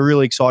play a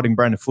really exciting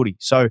brand of footy.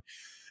 So,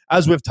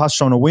 as we've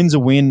touched on, a win's a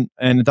win,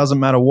 and it doesn't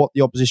matter what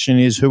the opposition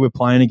is, who we're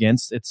playing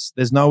against.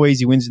 There's no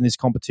easy wins in this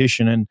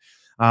competition, and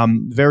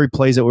very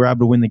pleased that we're able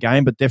to win the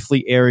game, but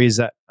definitely areas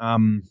that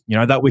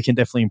that we can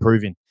definitely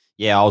improve in.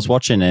 Yeah, I was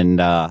watching,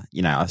 and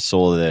I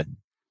saw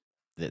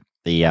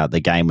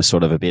the game was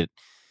sort of a bit,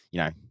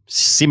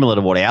 similar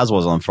to what ours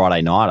was on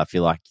Friday night. I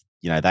feel like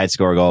they'd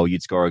score a goal,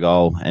 you'd score a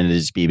goal, and it'd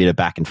just be a bit of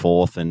back and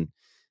forth. And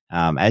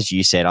as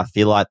you said, I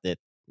feel like that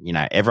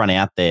everyone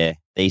out there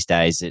these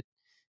days, that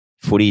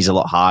footy is a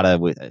lot harder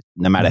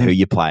no matter who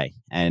you play.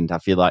 And I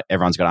feel like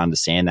everyone's got to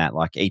understand that.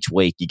 Like, each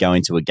week you go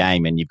into a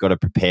game and you've got to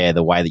prepare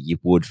the way that you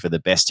would for the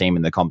best team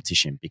in the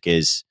competition,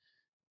 because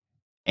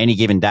any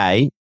given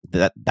day,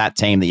 that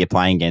team that you're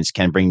playing against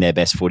can bring their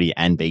best footy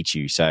and beat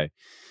you. So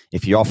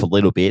if you're off a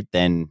little bit,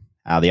 then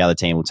the other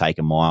team will take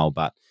a mile.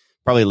 But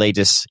probably leads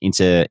us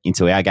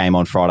into our game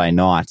on Friday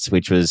night,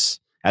 which was,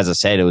 as I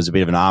said, it was a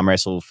bit of an arm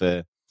wrestle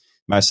for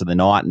most of the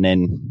night. And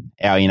then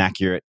our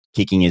inaccurate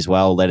kicking as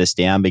well let us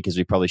down, because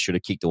we probably should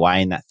have kicked away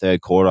in that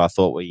third quarter. I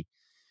thought we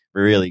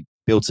really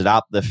built it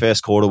up. The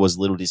first quarter was a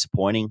little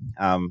disappointing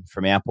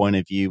from our point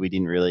of view. We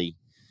didn't really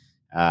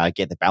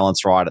get the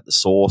balance right at the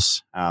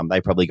source.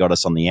 They probably got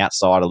us on the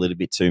outside a little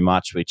bit too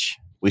much, which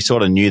we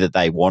sort of knew that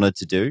they wanted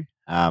to do.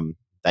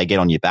 They get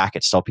on your back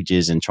at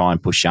stoppages and try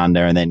and push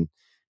under and then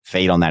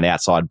feed on that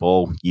outside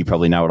ball. You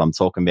probably know what I'm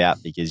talking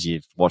about because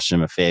you've watched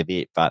them a fair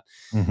bit. But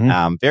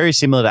very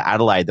similar to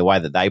Adelaide, the way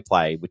that they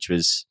play, which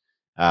was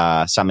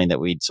something that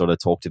we'd sort of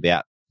talked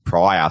about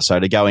prior. So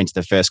to go into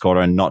the first quarter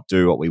and not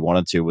do what we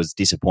wanted to was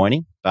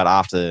disappointing. But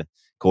after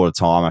quarter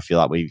time, I feel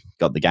like we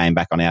got the game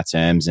back on our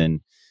terms, and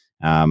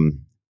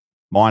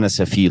minus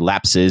a few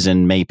lapses.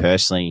 And me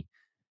personally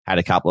had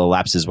a couple of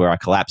lapses where I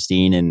collapsed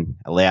in and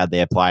allowed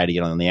their player to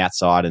get on the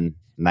outside, and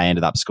they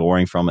ended up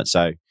scoring from it.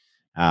 So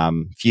a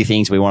few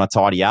things we want to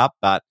tidy up.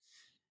 But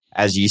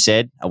as you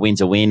said, a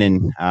win's a win,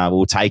 and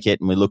we'll take it.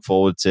 And we look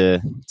forward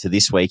to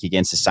this week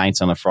against the Saints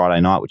on a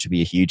Friday night, which will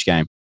be a huge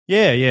game.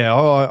 Yeah.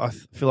 I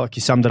feel like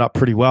you summed it up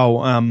pretty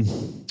well.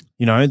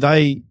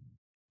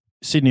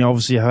 Sydney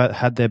obviously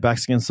had their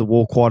backs against the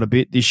wall quite a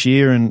bit this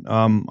year, and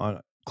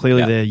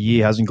clearly their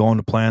year hasn't gone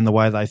to plan the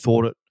way they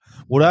thought it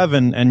would have,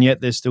 and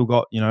yet they've still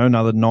got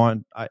another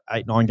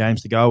 8-9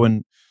 games to go,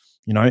 and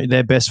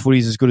their best footy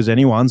is as good as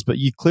anyone's. But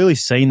you've clearly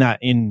seen that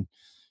in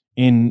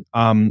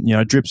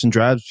drips and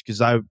drabs, because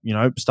they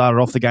started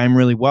off the game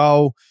really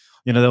well.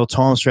 There were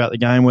times throughout the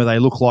game where they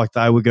looked like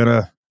they were going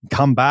to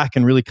come back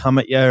and really come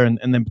at you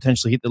and then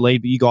potentially hit the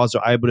lead, but you guys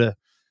are able to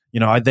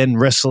then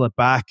wrestle it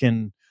back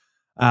and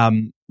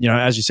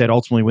as you said,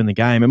 ultimately win the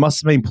game. It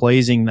must have been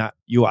pleasing that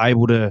you were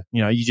able to,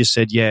 you just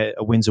said, a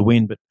win's a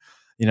win, but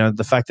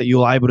the fact that you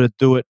were able to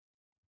do it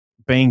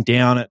being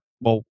down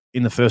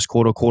in the first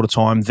quarter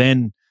time,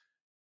 then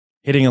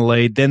hitting a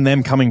lead, then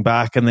them coming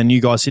back, and then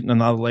you guys hitting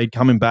another lead,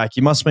 coming back.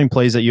 You must have been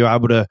pleased that you were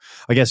able to,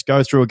 I guess,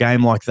 go through a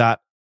game like that,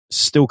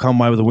 still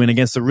come away with a win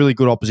against a really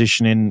good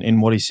opposition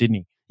in what is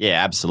Sydney.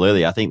 Yeah,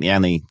 absolutely. I think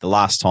the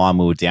last time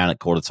we were down at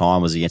quarter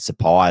time was against the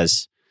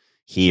Pies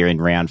here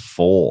in round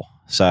 4.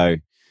 So,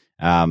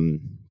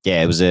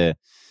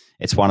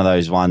 it's one of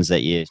those ones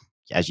that you,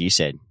 as you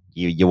said,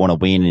 you want to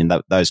win in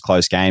those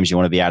close games. You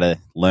want to be able to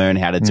learn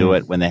how to do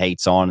it when the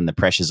heat's on and the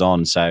pressure's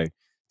on. So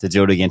to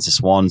do it against the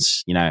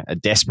Swans, a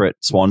desperate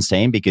Swans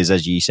team, because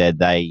as you said,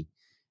 they,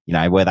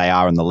 where they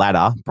are in the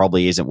ladder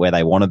probably isn't where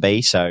they want to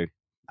be. So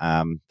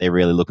they're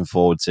really looking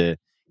forward to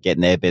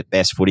getting their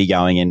best footy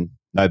going, and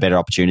no better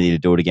opportunity to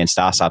do it against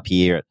us up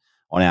here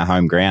on our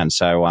home ground.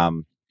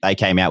 So they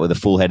came out with a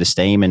full head of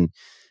steam, and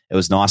it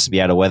was nice to be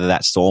able to weather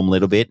that storm a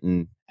little bit.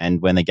 And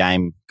when the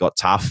game got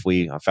tough,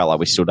 I felt like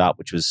we stood up,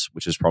 which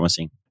was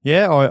promising.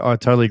 Yeah, I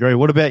totally agree.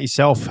 What about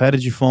yourself? How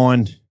did you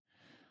find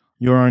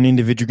your own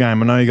individual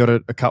game? I know you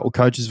got a couple of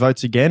coaches'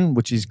 votes again,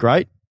 which is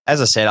great. As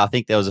I said, I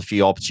think there was a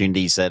few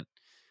opportunities that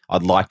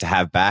I'd like to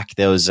have back.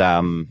 There was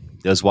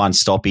one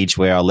stoppage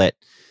where I let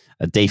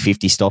a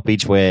D50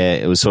 stoppage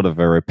where it was sort of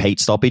a repeat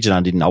stoppage,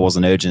 and I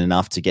wasn't urgent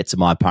enough to get to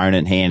my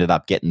opponent. He ended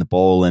up getting the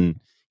ball and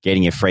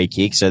getting a free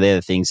kick. So they're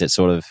the things that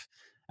sort of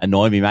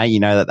annoy me, mate. You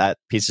know that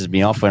pisses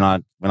me off when I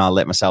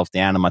let myself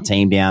down and my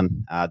team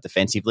down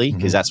defensively,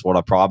 because that's what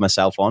I pride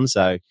myself on.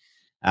 So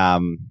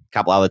a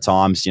couple other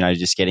times,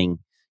 just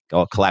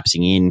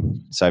collapsing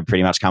in. So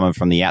pretty much coming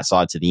from the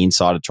outside to the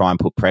inside to try and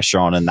put pressure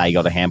on, and they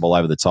got a handball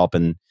over the top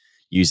and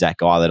use that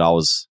guy that I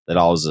was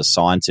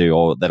assigned to,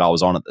 or that I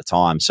was on at the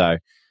time. So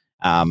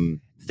a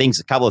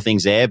couple of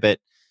things there, but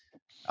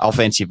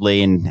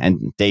offensively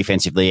and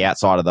defensively,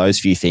 outside of those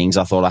few things,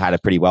 I thought I had a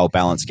pretty well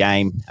balanced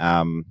game.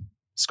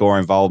 Score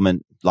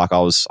involvement, I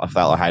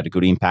felt I had a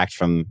good impact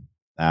from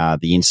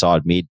the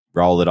inside mid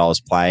role that I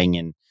was playing,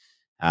 and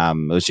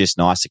it was just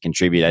nice to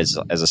contribute. As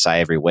I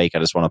say every week, I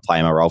just want to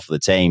play my role for the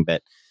team.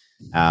 But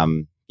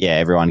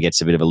everyone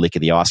gets a bit of a lick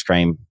of the ice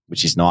cream,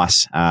 which is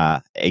nice.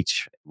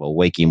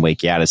 Week in,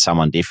 week out, is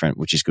someone different,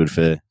 which is good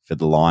for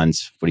the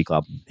Lions Footy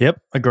Club.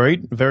 Yep,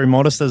 agreed. Very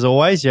modest as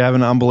always. You have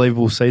an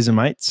unbelievable season,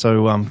 mate.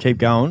 So keep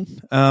going.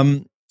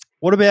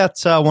 What about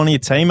one of your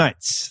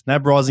teammates,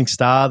 NAB Rising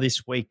Star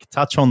this week?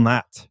 Touch on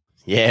that.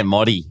 Yeah,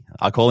 Moddy.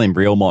 I call him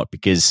Real Mott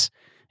because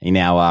in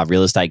our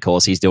real estate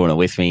course, he's doing it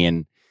with me,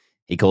 and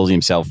he calls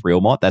himself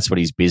Real Mott. That's what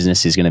his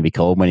business is going to be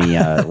called when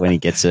he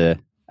gets a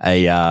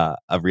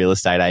real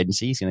estate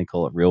agency. He's going to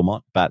call it Real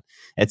Mott. But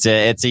he's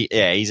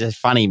a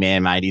funny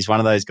man, mate. He's one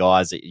of those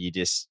guys that you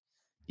just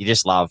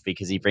love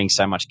because he brings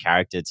so much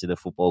character to the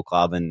football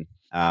club, and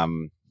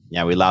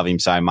we love him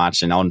so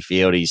much. And on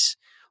field,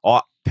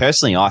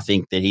 I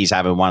think that he's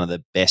having one of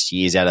the best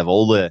years out of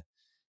all the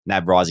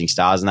NAB Rising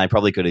Stars, and they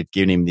probably could have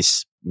given him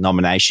this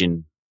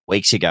nomination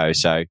weeks ago.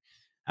 So,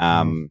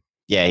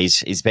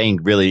 he's been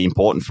really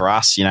important for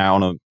us.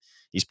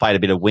 He's played a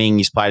bit of wing,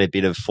 he's played a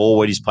bit of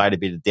forward, he's played a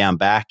bit of down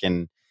back,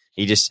 and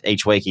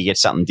each week he gets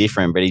something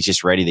different, but he's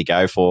just ready to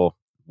go for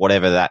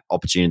whatever that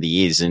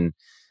opportunity is. And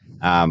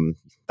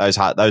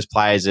those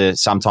players are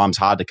sometimes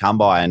hard to come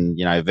by, and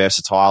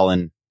versatile,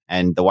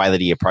 and the way that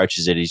he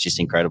approaches it is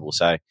just incredible.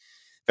 So,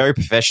 very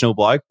professional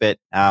bloke, but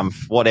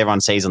what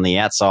everyone sees on the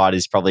outside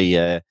is probably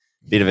a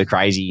bit of a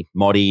crazy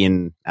Moddy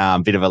and a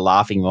bit of a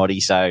laughing Moddy.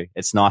 So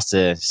it's nice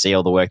to see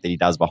all the work that he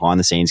does behind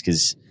the scenes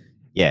because,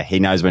 he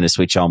knows when to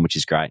switch on, which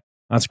is great.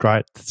 That's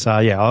great. So,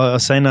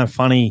 I've seen a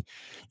funny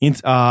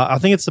I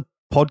think it's a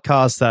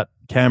podcast that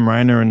Cam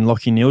Rayner and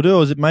Lockie Neal do,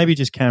 or is it maybe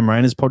just Cam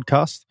Rayner's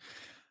podcast?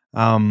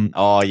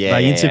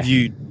 They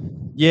interviewed,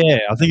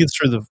 I think it's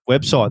through the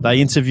website. They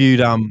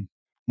interviewed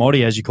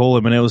Moddy, as you call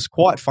him, and it was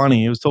quite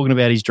funny. He was talking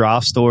about his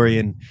draft story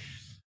and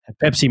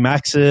Pepsi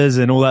Maxes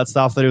and all that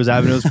stuff that he was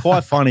having. It was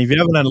quite funny. If you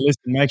haven't had a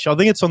listen, make sure. I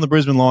think it's on the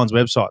Brisbane Lions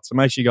website, so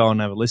make sure you go and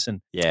have a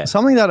listen. Yeah.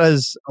 Something that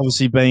has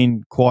obviously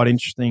been quite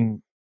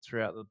interesting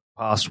throughout the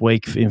past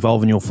week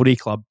involving your footy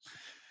club.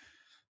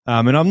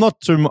 And I'm not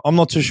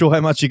too sure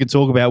how much you could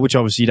talk about, which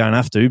obviously you don't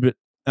have to, but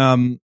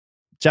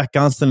Jack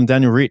Gunston and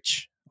Daniel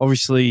Rich,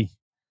 obviously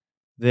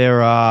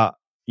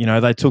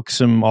they took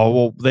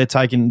some, they're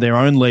taking their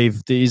own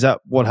leave. Is that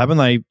what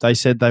happened? They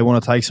said they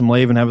want to take some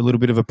leave and have a little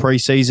bit of a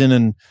pre-season,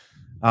 and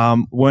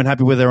weren't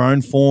happy with their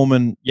own form,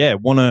 and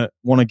want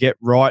to get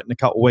right in a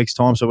couple of weeks'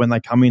 time, so when they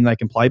come in, they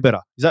can play better.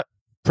 Is that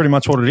pretty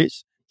much what it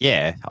is?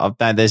 Yeah,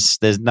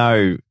 there's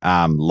no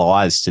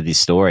lies to this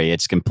story.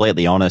 It's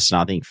completely honest,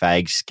 and I think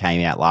Fags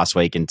came out last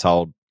week and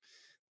told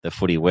the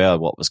footy world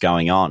what was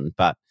going on,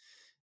 but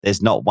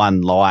there's not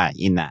one lie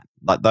in that.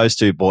 Like, those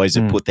two boys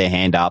have put their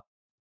hand up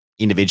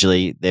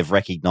individually. They've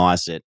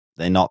recognised that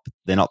they're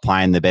not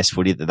playing the best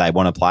footy that they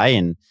want to play,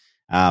 and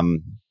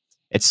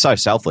it's so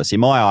selfless. In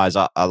my eyes,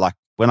 I like,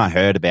 when I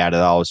heard about it,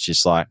 I was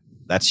just like,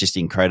 that's just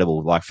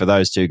incredible. Like, for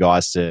those two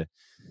guys to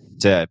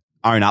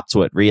own up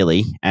to it,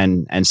 really,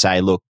 and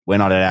say, look, we're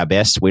not at our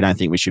best. We don't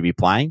think we should be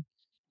playing.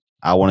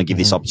 I want to give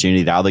this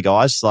opportunity to other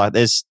guys. Like,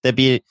 there'd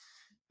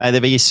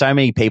be so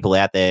many people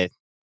out there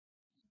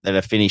that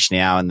are finished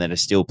now and that are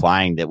still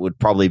playing that would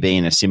probably be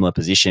in a similar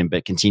position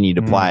but continue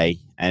to play,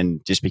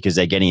 and just because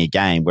they're getting a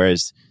game.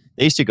 Whereas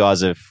these two guys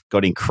have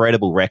got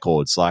incredible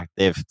records. Like,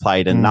 they've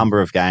played a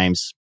number of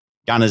games.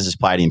 Gunners has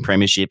played in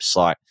premierships.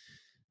 Like,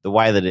 the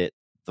way that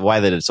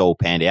it's all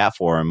panned out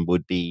for them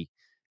would be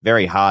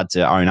very hard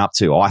to own up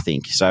to, I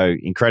think. So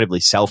incredibly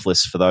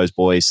selfless for those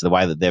boys, the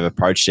way that they've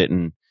approached it,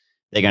 and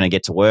they're going to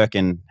get to work,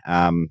 and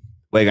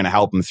we're going to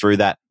help them through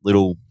that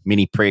little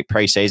mini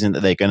pre-season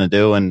that they're going to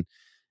do, and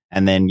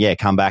then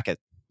come back at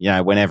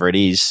whenever it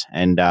is,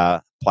 and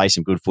play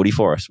some good footy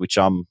for us, which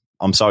I'm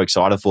so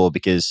excited for,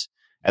 because,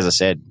 as I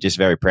said, just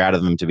very proud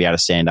of them to be able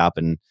to stand up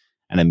and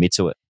admit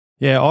to it.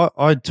 Yeah,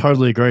 I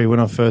totally agree. When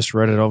I first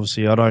read it,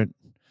 obviously I don't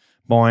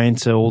buy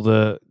into all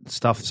the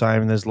stuff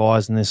saying there's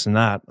lies and this and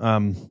that.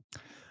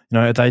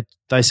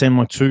 They seem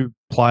like two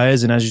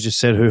players, and as you just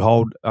said, who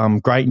hold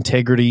great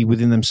integrity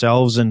within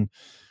themselves and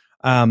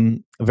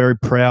very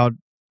proud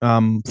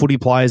footy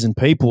players and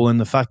people. And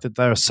the fact that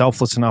they are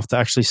selfless enough to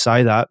actually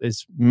say that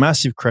is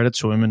massive credit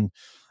to him. And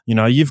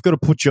you've got to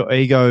put your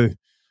ego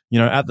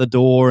at the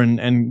door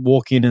and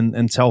walk in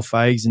and tell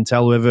Fags and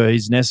tell whoever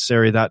is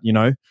necessary that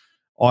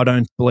I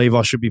don't believe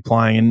I should be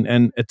playing.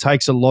 And it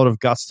takes a lot of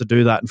guts to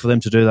do that. And for them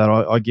to do that,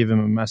 I give him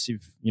a massive,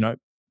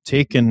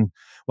 tick and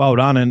well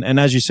done. And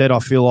as you said, I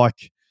feel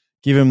like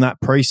give him that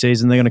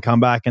preseason, they're going to come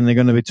back and they're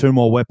going to be two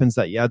more weapons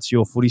that you add to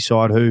your footy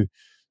side who,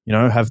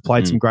 have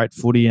played some great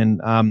footy and,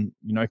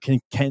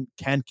 can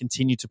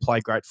continue to play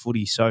great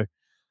footy. So,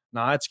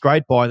 no, it's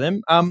great by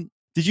them.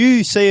 Did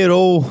you see it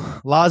all,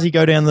 Larsie,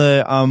 go down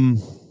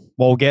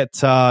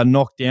get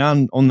knocked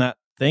down on that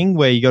thing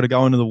where you got to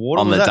go into the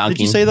water? Did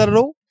you see that at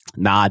all?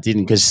 Nah, I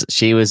didn't, because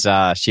she was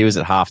at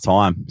half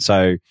time.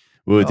 So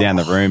we were down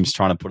the rooms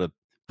trying to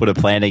put a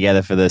plan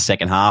together for the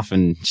second half,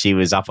 and she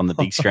was up on the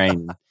big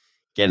screen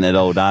getting it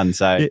all done.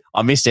 So yeah.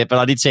 I missed it, but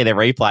I did see the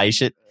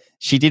replay.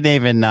 She didn't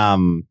even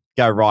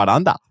go right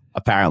under,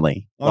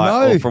 apparently.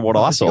 From what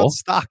I saw. She got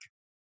stuck.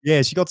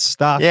 Yeah, she got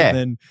stuck and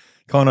then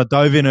kind of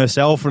dove in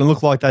herself, and it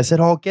looked like they said,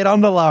 get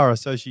under, Lara.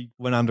 So she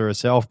went under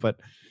herself, but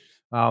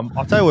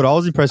I'll tell you what I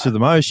was impressed with the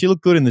most. She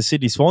looked good in the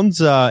Sydney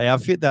Swans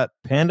outfit that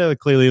Panda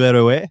clearly let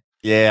her wear.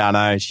 Yeah, I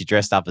know. She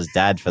dressed up as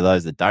Dad, for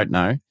those that don't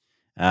know.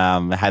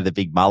 Had the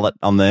big mullet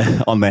on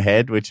the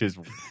head, which was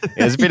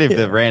a bit of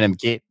a random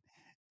kit,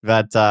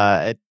 but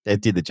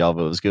it did the job.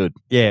 It was good.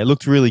 Yeah, it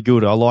looked really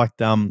good. I liked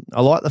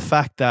the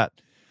fact that,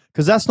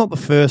 because that's not the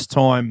first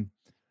time.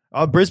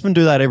 Brisbane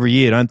do that every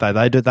year, don't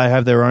they? They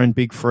have their own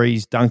big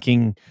freeze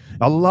dunking.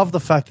 I love the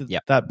fact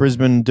that that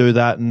Brisbane do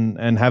that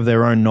and have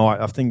their own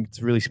night. I think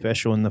it's really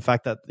special, and the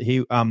fact that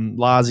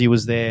Larsie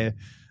was there,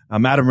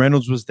 Adam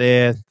Reynolds was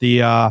there,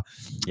 the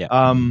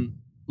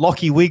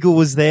Lockie Wiggle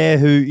was there,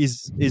 who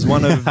is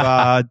one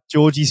of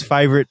Georgie's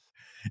favourite,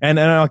 and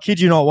I kid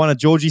you not, one of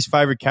Georgie's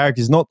favourite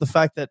characters. Not the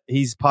fact that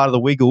he's part of the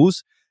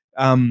Wiggles.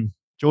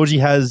 Georgie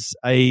has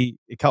a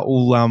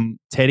couple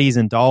teddies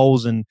and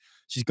dolls, and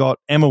she's got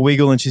Emma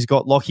Wiggle and she's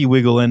got Lockie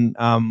Wiggle, and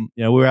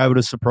we were able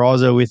to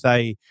surprise her with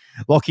a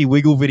Lockie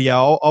Wiggle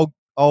video.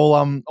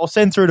 I'll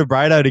send through to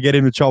Brado to get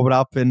him to chop it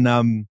up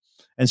and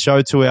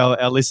show to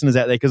our listeners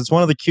out there, because it's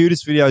one of the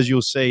cutest videos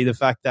you'll see. The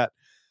fact that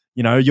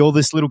you're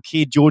this little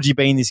kid, Georgie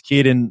being this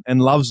kid,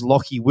 and loves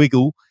Lockie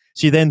Wiggle.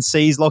 She then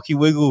sees Lockie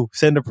Wiggle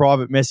send a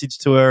private message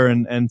to her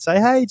and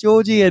say, "Hey,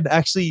 Georgie," and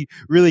actually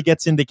really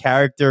gets into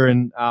character,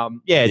 and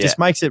it just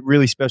makes it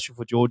really special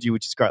for Georgie,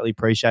 which is greatly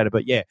appreciated.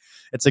 But yeah,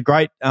 it's a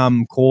great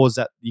cause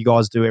that you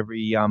guys do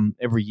every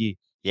year.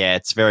 Yeah,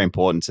 it's very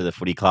important to the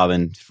footy club,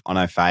 and I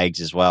know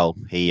Fags as well.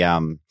 He's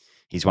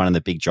one of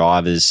the big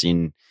drivers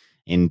in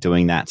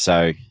doing that.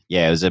 So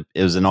yeah,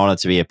 it was an honour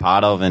to be a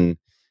part of, and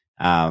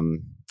I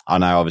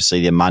know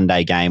obviously the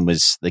Monday game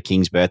was the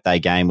King's birthday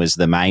game was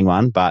the main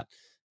one, but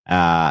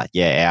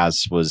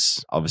ours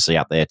was obviously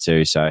up there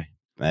too. So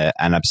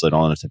an absolute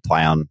honour to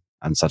play on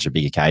such a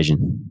big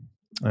occasion.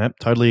 Yep,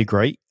 totally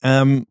agree.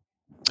 I'll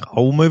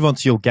move on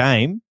to your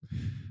game.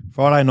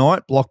 Friday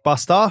night,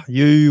 blockbuster.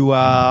 You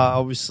are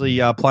obviously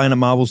playing at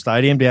Marvel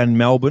Stadium down in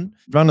Melbourne.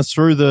 Run us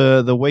through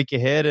the week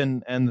ahead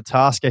and the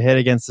task ahead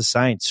against the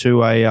Saints,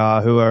 who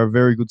are a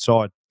very good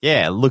side.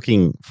 Yeah,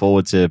 looking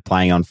forward to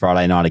playing on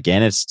Friday night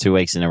again. It's 2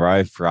 weeks in a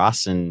row for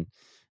us, and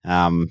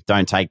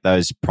don't take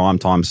those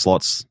primetime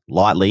slots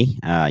lightly.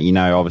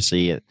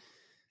 Obviously,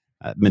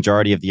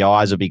 majority of the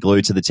eyes will be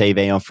glued to the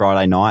TV on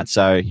Friday night,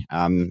 so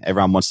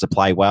everyone wants to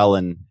play well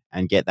and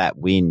get that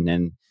win.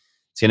 And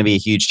it's going to be a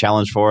huge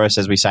challenge for us,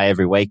 as we say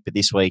every week, but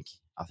this week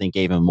I think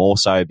even more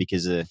so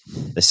because of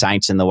the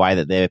Saints and the way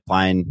that they're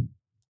playing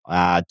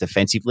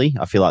defensively.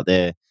 I feel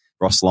like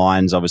Ross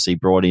Lyons obviously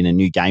brought in a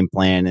new game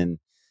plan,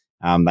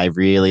 and they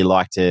really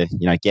like to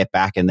get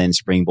back and then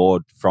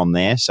springboard from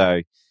there.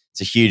 So it's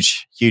a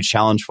huge, huge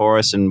challenge for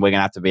us, and we're going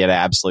to have to be at our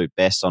absolute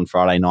best on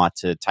Friday night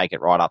to take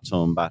it right up to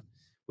them. But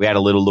we had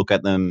a little look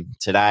at them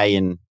today,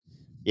 and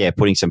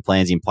putting some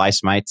plans in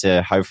place, mate,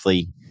 to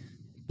hopefully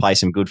play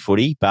some good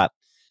footy. But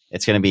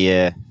it's going to be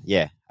a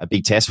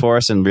big test for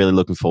us, and really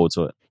looking forward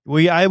to it. Were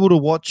you able to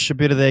watch a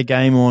bit of their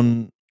game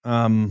on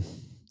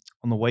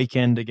the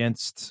weekend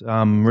against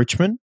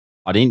Richmond?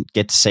 I didn't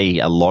get to see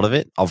a lot of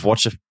it. I've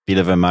watched a bit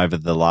of them over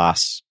the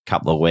last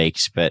couple of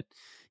weeks, but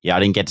I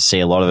didn't get to see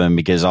a lot of them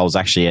because I was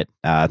actually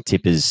at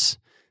Tipper's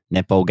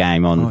netball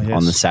game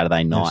on the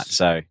Saturday night. Yes.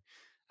 So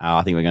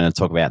I think we're going to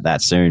talk about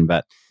that soon.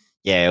 But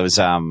yeah, it was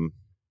an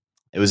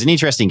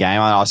interesting game.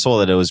 I saw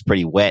that it was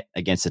pretty wet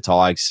against the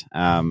Tigers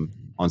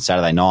on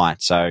Saturday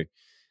night. So a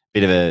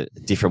bit of a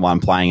different one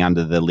playing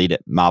under the lid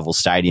at Marvel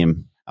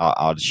Stadium,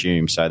 I'd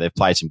assume. So they've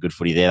played some good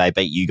footy there. They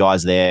beat you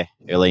guys there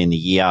early in the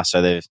year.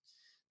 So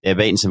they're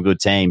beating some good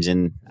teams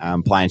and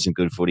playing some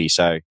good footy.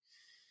 So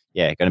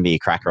yeah, going to be a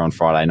cracker on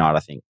Friday night, I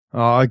think.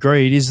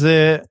 Agreed. Is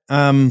there?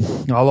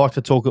 Always like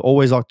to talk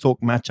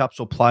matchups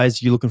or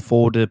players you're looking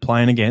forward to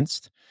playing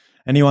against.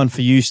 Anyone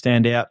for you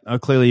stand out?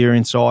 Clearly you're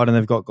inside, and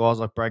they've got guys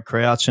like Brad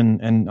Crouch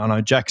and I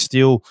know Jack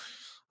Steele.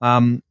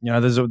 They've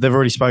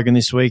already spoken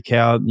this week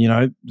how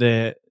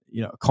they're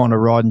kind of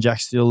riding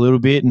Jack Steele a little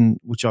bit, and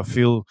which I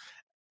feel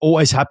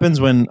always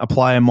happens when a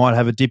player might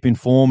have a dip in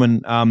form,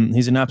 and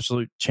he's an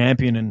absolute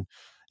champion. And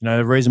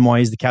the reason why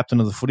he's the captain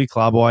of the footy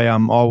club, I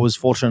was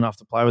fortunate enough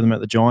to play with him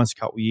at the Giants a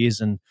couple of years,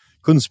 and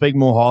couldn't speak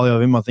more highly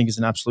of him. I think he's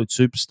an absolute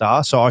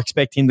superstar. So I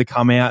expect him to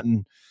come out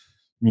and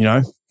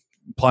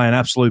play an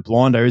absolute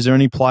blinder. Is there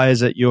any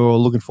players that you're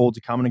looking forward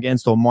to coming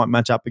against or might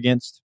match up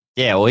against?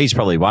 Yeah, well, he's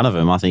probably one of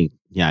them. I think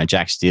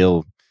Jack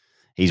Steele.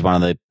 He's one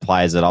of the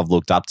players that I've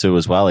looked up to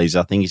as well. I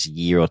think he's a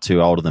year or two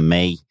older than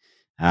me.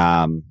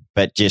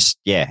 But just,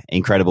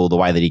 incredible the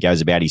way that he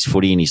goes about his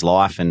footy and his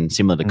life, and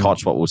similar to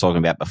Koch, what we were talking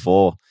about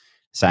before,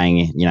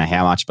 saying,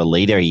 how much of a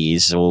leader he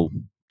is. Well,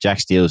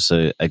 Jack Steele's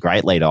a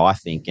great leader, I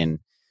think, and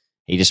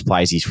he just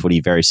plays his footy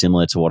very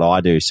similar to what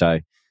I do. So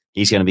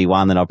he's going to be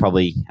one that I'll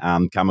probably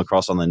come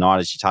across on the night,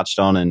 as you touched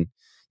on. And,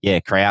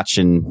 Crouch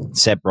and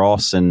Seb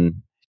Ross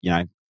and,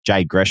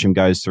 Jade Gresham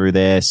goes through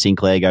there.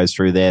 Sinclair goes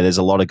through there. There's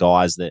a lot of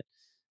guys that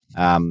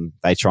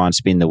they try and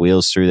spin the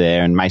wheels through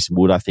there. And Mason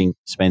Wood, I think,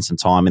 spent some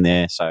time in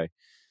there. So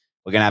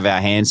we're going to have our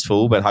hands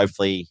full, but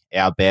hopefully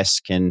our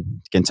best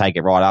can take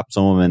it right up to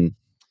them and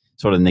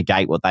sort of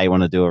negate what they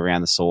want to do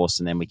around the source,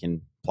 and then we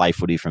can play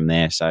footy from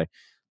there. So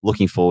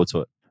looking forward to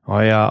it.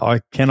 I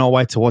cannot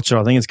wait to watch it.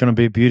 I think it's going to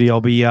be a beauty.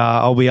 I'll be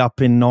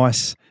up in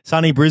nice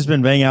sunny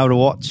Brisbane, being able to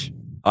watch.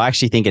 I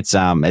actually think it's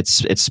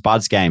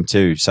Spud's game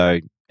too. So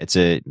it's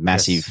a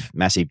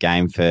massive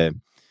game for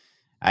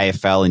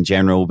AFL in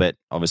general, but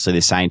obviously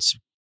the Saints,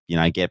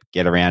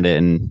 get around it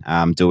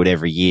and do it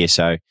every year.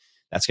 So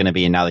that's going to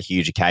be another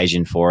huge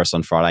occasion for us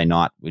on Friday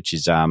night, which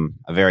is a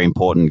very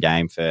important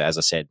game for, as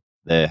I said,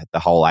 the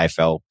whole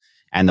AFL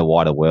and the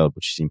wider world,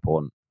 which is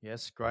important.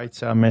 Yes,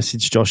 great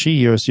message, Joshy.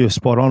 You're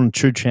spot on,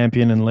 true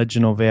champion and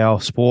legend of our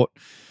sport,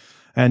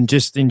 and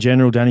just in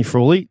general, Danny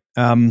Frawley.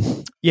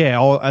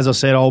 As I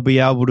said, I'll be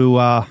able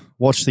to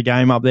watch the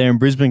game up there in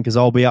Brisbane because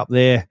I'll be up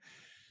there.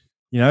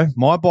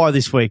 My bye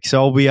this week,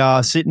 so I'll be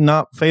sitting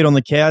up, feet on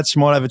the couch,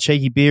 might have a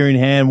cheeky beer in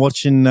hand,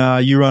 watching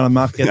you run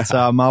amok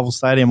at Marvel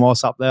Stadium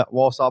whilst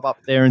I'm up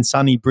there in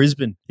sunny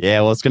Brisbane.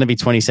 Yeah, well, it's going to be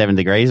 27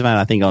 degrees, man.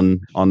 I think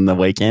on the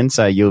weekend,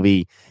 so you'll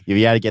be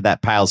able to get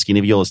that pale skin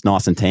of yours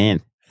nice and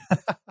tan.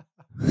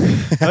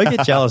 Don't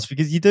get jealous,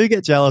 because you do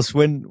get jealous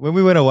when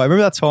we went away.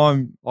 Remember that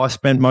time I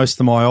spent most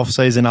of my off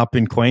season up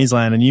in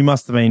Queensland, and you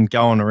must have been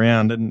going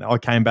around, and I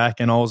came back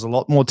and I was a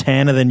lot more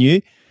tanner than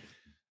you.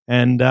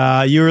 And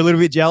you were a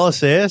little bit jealous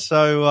there,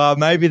 so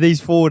maybe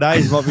these 4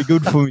 days might be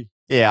good for me.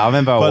 Yeah, I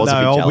remember I was a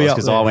bit jealous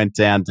because I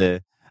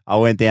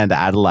went down to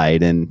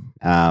Adelaide,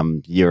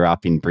 and you were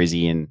up in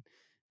Brizzy, and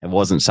it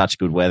wasn't such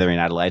good weather in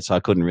Adelaide, so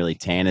I couldn't really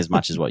tan as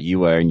much as what you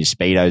were, and your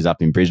Speedo's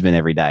up in Brisbane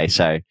every day.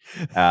 So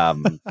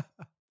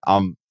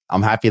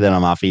I'm happy that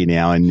I'm up here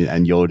now,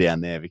 and you're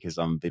down there, because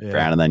I'm a bit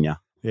browner than you.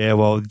 Yeah,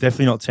 well,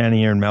 definitely not tanning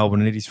here in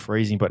Melbourne, and it is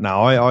freezing. But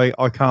no,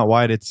 I can't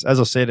wait. It's, as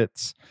I said,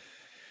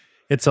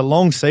 it's a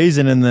long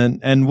season,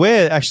 and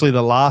we're actually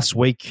the last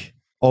week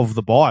of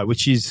the bye,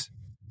 which is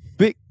a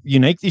bit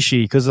unique this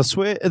year, because I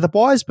swear the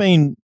bye's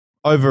been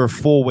over a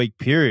 4-week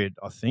period,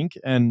 I think,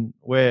 and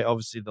we're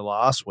obviously the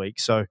last week.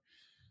 So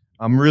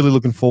I'm really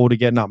looking forward to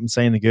getting up and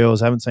seeing the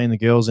girls. I haven't seen the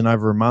girls in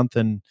over a month,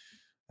 and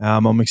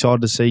I'm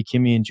excited to see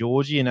Kimmy and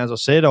Georgie. And as I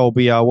said, I'll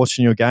be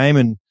watching your game,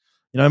 and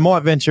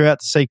might venture out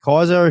to see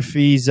Kaiser if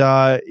he's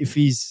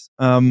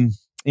in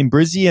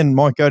Brizzy, and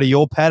might go to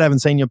your pad. I haven't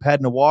seen your pad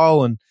in a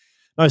while, and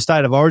no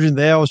State of Origin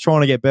there. I was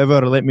trying to get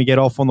Bevo to let me get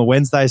off on the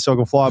Wednesday so I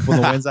can fly up on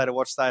the Wednesday to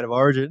watch State of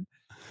Origin.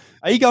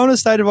 Are you going to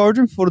State of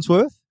Origin for what it's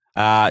worth?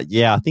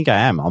 Yeah, I think I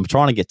am. I'm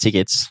trying to get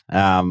tickets, but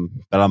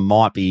I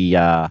might be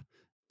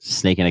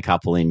sneaking a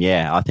couple in.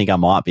 Yeah, I think I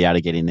might be able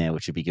to get in there,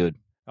 which would be good.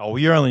 Oh, well,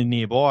 you're only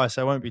nearby,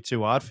 so it won't be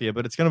too hard for you.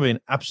 But it's going to be an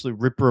absolute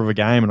ripper of a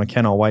game, and I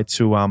cannot wait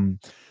to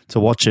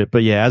watch it.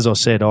 But yeah, as I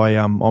said,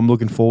 I'm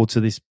looking forward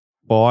to this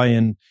bye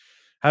and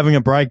having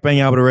a break, being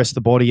able to rest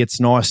the body. It's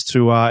nice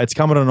to. It's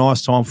come at a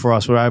nice time for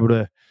us. We're able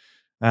to,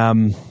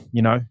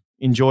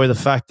 enjoy the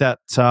fact that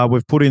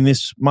we've put in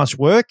this much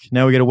work.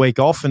 Now we get a week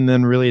off, and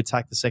then really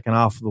attack the second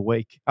half of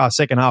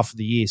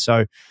the year.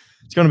 So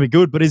it's going to be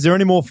good. But is there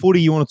any more footy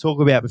you want to talk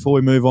about before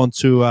we move on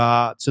to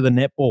the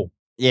netball?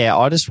 Yeah,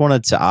 I just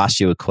wanted to ask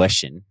you a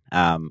question,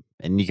 and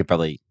you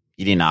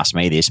didn't ask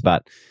me this,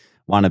 but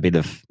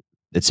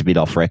it's a bit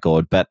off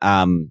record. But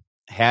how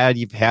have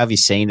you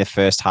seen the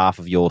first half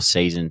of your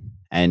season?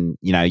 And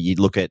you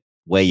look at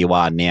where you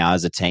are now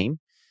as a team.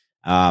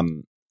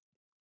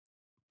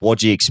 What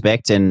do you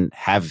expect? And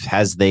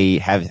has the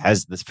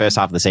first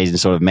half of the season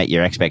sort of met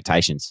your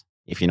expectations?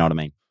 If you know what I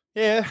mean.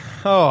 Yeah.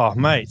 Oh,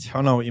 mate,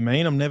 I know what you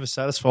mean. I'm never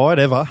satisfied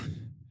ever.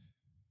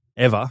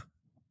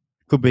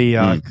 Could be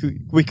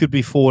we could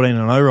be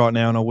 14-0 right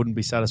now, and I wouldn't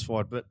be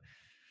satisfied. But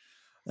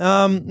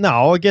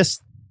no, I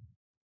guess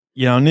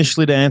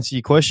initially to answer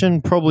your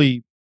question,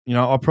 probably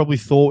I probably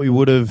thought we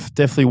would have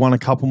definitely won a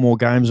couple more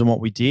games than what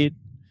we did.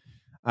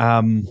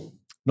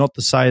 Not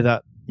to say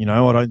that,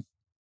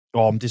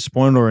 I'm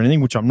disappointed or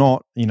anything, which I'm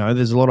not.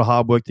 There's a lot of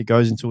hard work that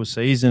goes into a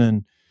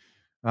season,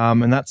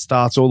 and that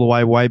starts all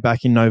the way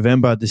back in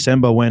November,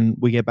 December when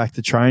we get back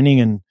to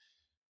training and,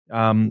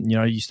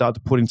 you start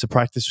to put into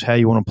practice how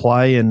you want to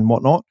play and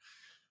whatnot.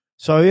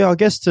 So, yeah, I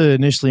guess to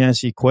initially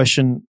answer your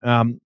question,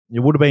 it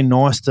would have been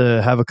nice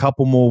to have a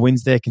couple more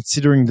wins there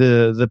considering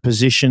the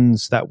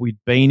positions that we'd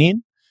been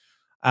in.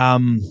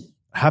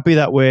 Happy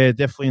that we're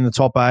definitely in the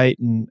top 8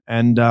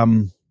 and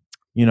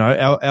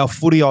our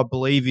footy, I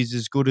believe, is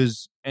as good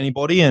as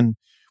anybody, and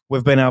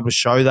we've been able to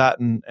show that,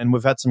 and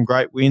we've had some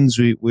great wins.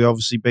 We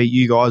obviously beat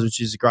you guys,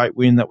 which is a great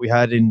win that we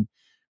had in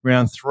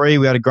round 3.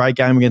 We had a great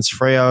game against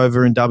Freo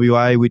over in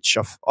WA, which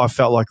I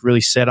felt like really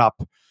set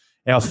up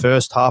our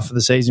first half of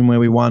the season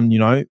where we won,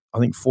 I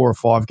think 4 or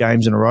 5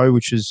 games in a row,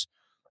 which was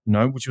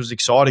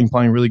exciting,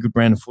 playing a really good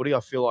brand of footy. I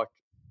feel like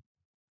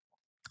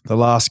the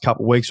last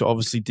couple of weeks were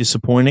obviously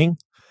disappointing,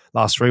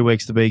 last 3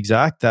 weeks to be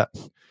exact, that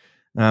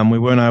we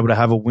weren't able to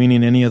have a win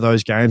in any of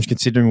those games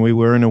considering we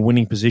were in a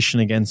winning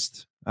position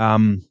against, all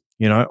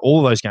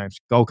of those games,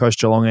 Gold Coast,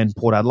 Geelong and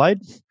Port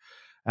Adelaide.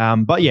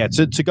 But, yeah,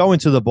 to go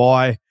into the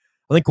bye,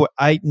 I think we're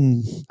 8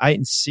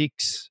 and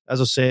 6.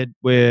 As I said,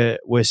 we're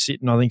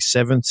sitting, I think,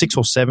 6th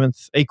or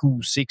 7th, equal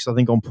 6, I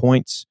think, on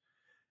points.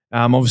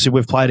 Obviously,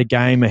 we've played a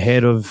game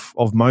ahead of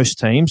most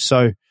teams,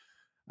 so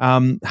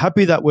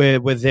happy that we're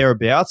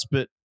thereabouts.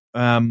 But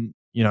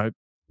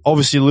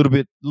obviously a little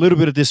bit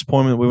of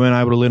disappointment that we weren't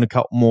able to win a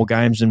couple more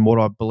games than what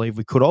I believe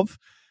we could have.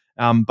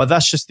 But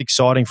that's just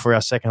exciting for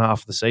our second half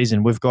of the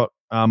season. We've got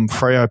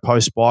Freo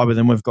post-bye, but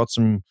then we've got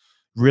some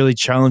really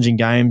challenging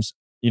games.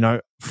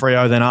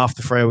 Freo, then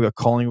after Freo, we've got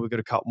Collingwood. We've got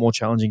a couple more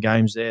challenging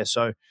games there.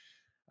 So,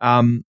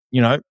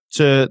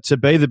 to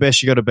be the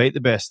best, you got to beat the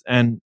best.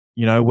 And,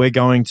 we're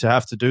going to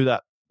have to do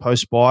that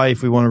post-bye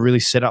if we want to really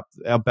set up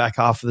our back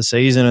half of the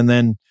season and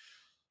then,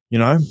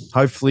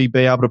 hopefully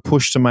be able to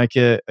push to make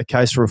a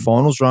case for a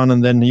finals run.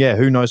 And then,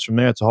 who knows from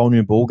there? It's a whole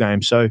new ball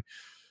game. So,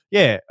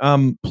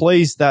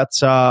 pleased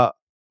that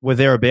we're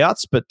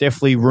thereabouts, but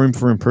definitely room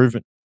for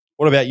improvement.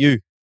 What about you?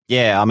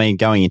 Yeah, I mean,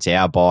 going into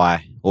our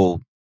bye,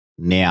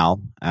 now,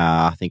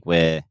 I think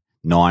we're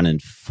 9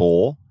 and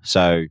 4.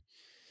 So,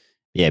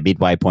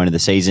 midway point of the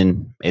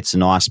season, it's a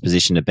nice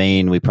position to be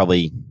in. We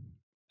probably,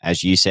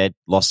 as you said,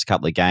 lost a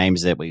couple of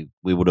games that we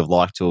would have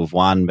liked to have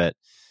won, but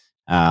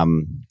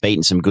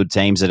beaten some good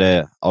teams that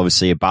are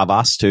obviously above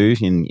us too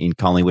in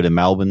Collingwood and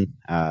Melbourne.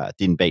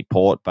 Didn't beat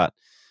Port, but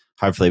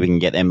hopefully we can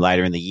get them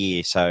later in the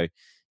year. So,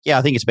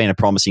 I think it's been a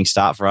promising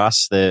start for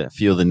us. A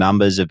few of the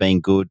numbers have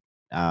been good.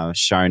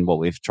 Shown what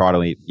we've tried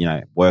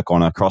to work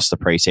on across the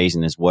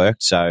preseason has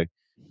worked, so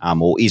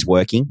or is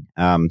working.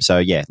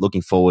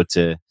 Looking forward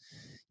to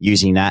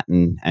using that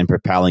and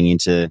propelling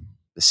into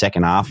the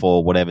second half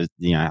or whatever.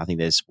 I think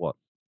there's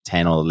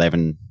 10 or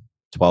 11,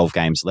 12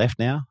 games left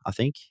now. I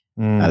think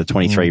the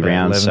 23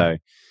 rounds.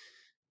 11.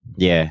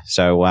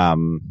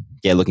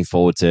 Looking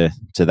forward to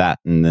that,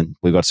 and then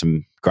we've got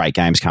some great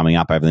games coming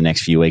up over the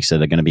next few weeks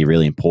that are going to be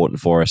really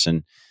important for us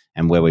and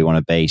where we want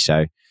to be.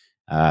 So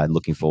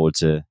looking forward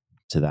to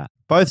that.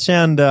 Both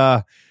sound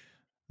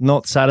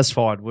not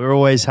satisfied. We're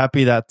always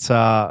happy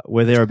that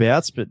we're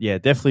thereabouts, but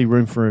definitely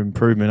room for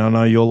improvement. I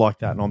know you're like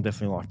that, and I'm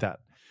definitely like that.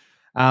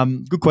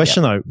 Good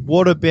question though.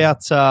 What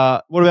about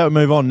we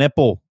move on?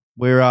 Netball.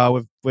 We're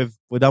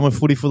done with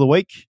footy for the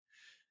week.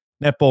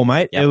 Netball,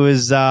 mate. Yep. It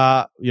was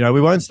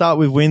we won't start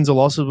with wins or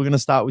losses. We're going to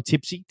start with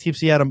Tipsy.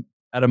 Tipsy had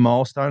a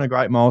milestone, a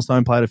great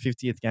milestone. Played a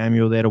 50th game.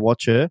 You were there to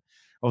watch her.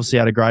 Obviously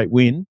had a great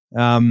win.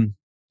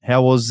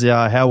 How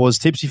was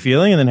Tipsy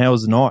feeling, and then how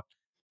was the night?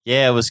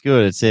 Yeah, it was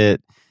good.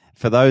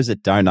 For those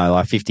that don't know,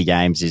 like 50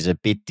 games is a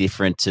bit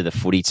different to the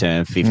footy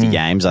term 50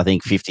 games. I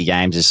think 50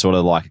 games is sort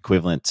of like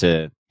equivalent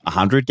to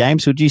 100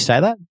 games. Would you say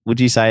that? Would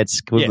you say it's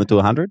equivalent to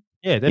 100?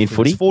 Yeah, definitely. In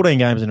footy? It's 14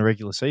 games in a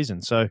regular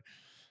season. So,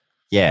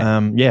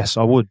 yes,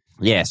 I would.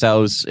 Yeah,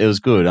 so it was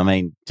good. I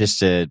mean, just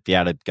to be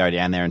able to go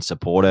down there and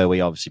support her, we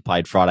obviously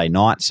played Friday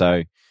night,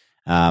 so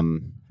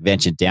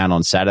ventured down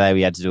on Saturday.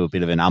 We had to do a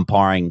bit of an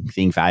umpiring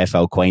thing for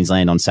AFL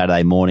Queensland on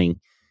Saturday morning,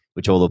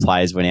 which all the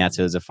players went out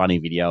to. It was a funny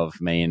video of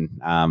me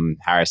and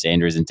Harris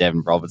Andrews and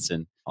Devin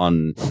Robertson taking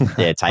on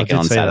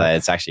Saturday. That.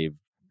 It's actually,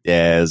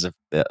 it was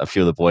a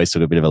few of the boys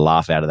took a bit of a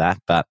laugh out of that,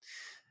 but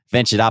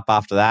ventured up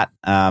after that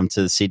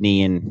to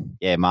Sydney, and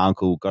my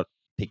uncle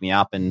picked me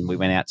up and we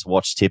went out to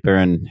watch Tipper,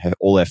 and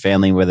all her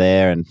family were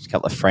there and a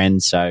couple of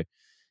friends. So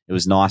it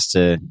was nice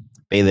to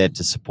be there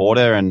to support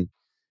her, and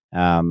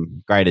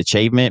great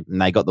achievement. And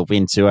they got the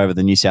win too over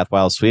the New South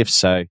Wales Swifts.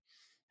 So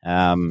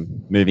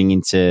moving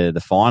into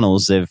the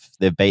finals,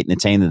 they've beaten the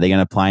team that they're going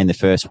to play in the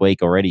first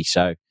week already.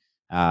 So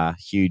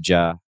huge,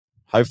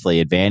 hopefully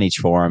advantage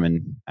for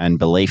them and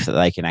belief that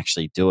they can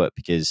actually do it,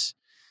 because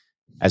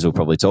as we'll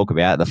probably talk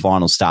about, the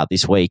finals start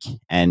this week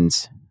and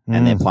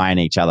they're playing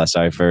each other.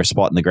 So for a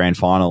spot in the grand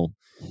final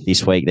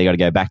this week, they got to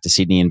go back to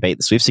Sydney and beat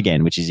the Swifts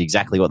again, which is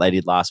exactly what they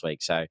did last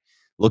week. So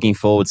looking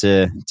forward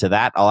to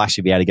that. I'll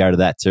actually be able to go to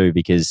that too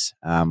because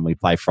we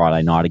play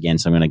Friday night again.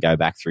 So I'm going to go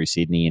back through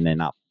Sydney and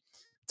then up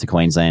to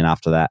Queensland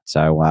after that.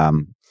 So,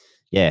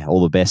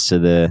 all the best to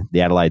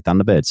the Adelaide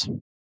Thunderbirds.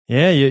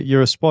 Yeah,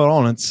 you're spot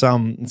on.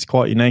 It's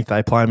quite unique.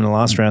 They play them in the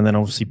last round, then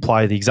obviously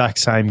play the exact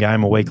same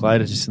game a week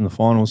later, just in the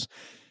finals.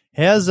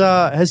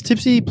 Has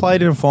Tipsy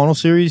played in a final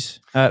series?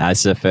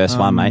 It's the first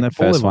one, mate.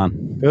 First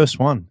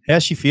one.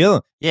 How's she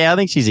feeling? Yeah, I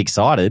think she's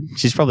excited.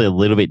 She's probably a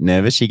little bit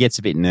nervous. She gets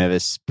a bit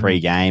nervous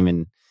pre-game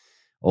and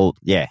all.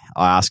 Yeah,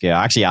 I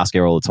actually ask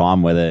her all the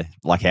time whether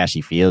how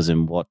she feels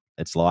and what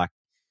it's like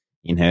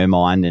in her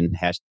mind and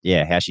how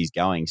she's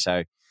going.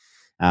 So.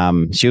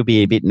 She'll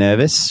be a bit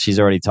nervous. She's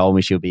already told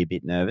me she'll be a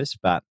bit nervous,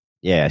 but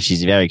yeah,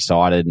 she's very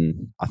excited.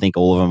 And I think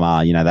all of them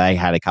are, they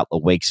had a couple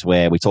of weeks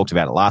where we talked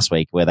about it last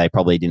week where they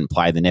probably didn't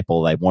play the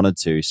netball they wanted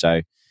to.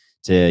 So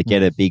to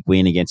get a big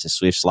win against the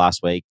Swifts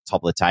last week,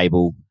 top of the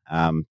table,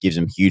 gives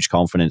them huge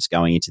confidence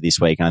going into this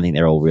week. And I think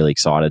they're all really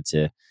excited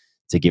to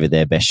give it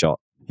their best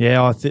shot.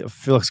 Yeah, I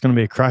feel like it's going to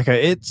be a cracker.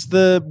 It's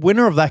the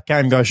winner of that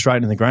game goes straight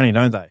into the granny,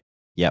 don't they?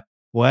 Yep.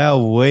 Wow,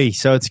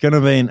 so it's going to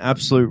be an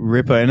absolute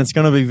ripper, and it's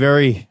going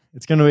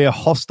to be a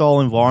hostile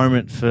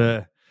environment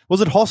for. Was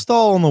it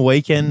hostile on the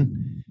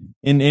weekend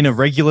in a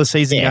regular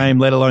season game,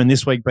 let alone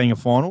this week being a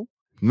final?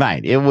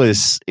 Mate, it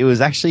was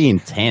actually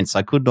intense.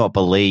 I could not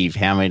believe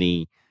how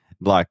many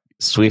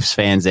Swifts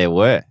fans there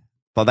were.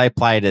 But they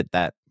played at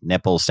that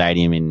netball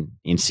stadium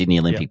in Sydney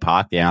Olympic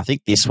Park there. And I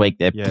think this week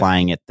they're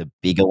playing at the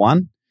bigger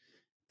one,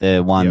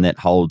 the one that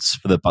holds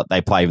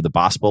they play with the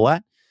basketball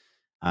at.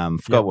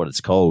 Forgot what it's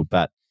called,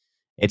 but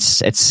it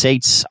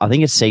seats. I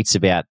think it seats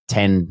about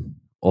 10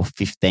 or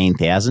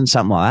 15,000,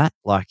 something like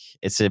that.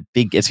 It's going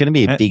to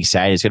be a big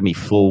stadium. It's going to be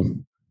full.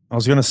 I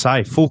was going to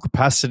say full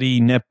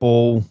capacity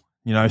netball.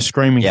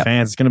 Screaming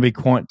fans. It's going to be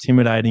quite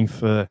intimidating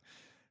for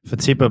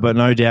Tipper, but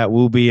no doubt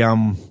we'll be.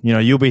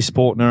 You'll be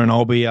supporting her, and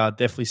I'll be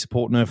definitely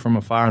supporting her from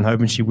afar and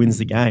hoping she wins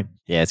the game.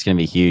 Yeah, it's going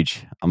to be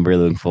huge. I'm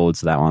really looking forward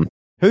to that one.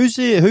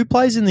 Who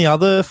plays in the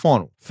other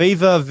final?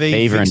 Fever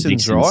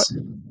Vixens, right?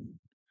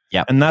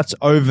 Yeah, and that's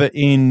over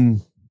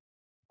in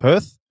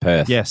Perth.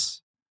 Yes.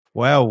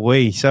 Wow,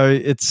 so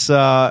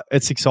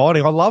it's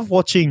exciting. I love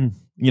watching.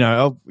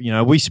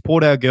 We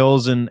support our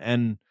girls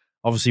and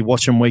obviously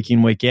watch them week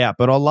in, week out.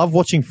 But I love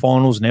watching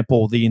finals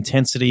netball, the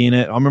intensity in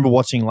it. I remember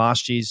watching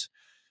last year's,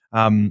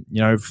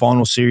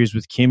 final series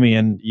with Kimmy,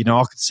 and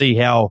I could see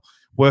how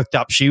worked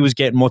up she was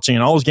getting watching,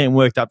 and I was getting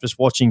worked up just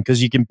watching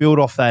because you can build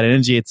off that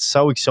energy. It's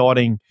so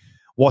exciting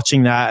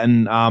watching that,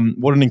 and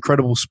what an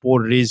incredible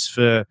sport it is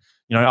for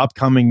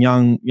upcoming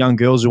young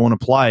girls who want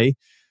to play.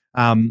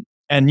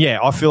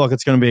 I feel like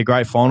it's going to be a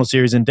great final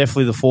series, and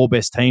definitely the four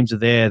best teams are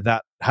there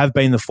that have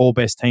been the four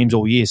best teams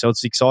all year. So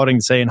it's exciting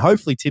to see, and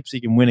hopefully Tipsy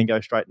can win and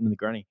go straight into the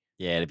granny.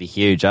 Yeah, it'd be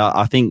huge.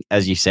 I think,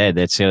 as you said,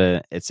 it's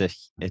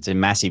a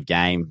massive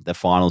game, the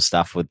final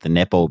stuff with the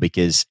netball,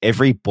 because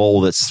every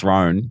ball that's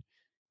thrown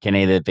can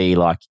either be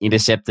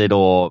intercepted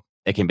or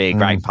it can be a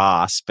great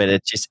pass, but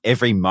it's just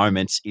every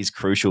moment is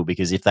crucial,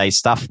 because if they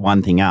stuff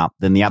one thing up,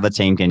 then the other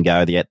team can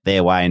go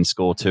their way and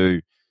score two.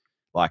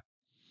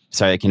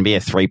 So it can be a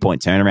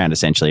 3-point turnaround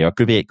essentially, or it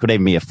could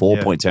even be a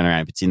 4-point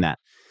turnaround if it's in that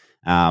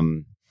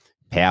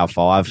Power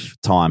 5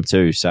 time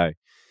too. So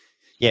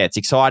yeah, it's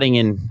exciting,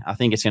 and I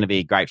think it's going to be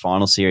a great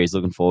final series.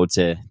 Looking forward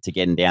to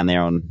getting down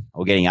there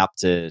or getting up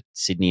to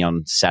Sydney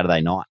on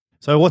Saturday night.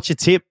 So what's your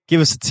tip?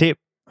 Give us a tip.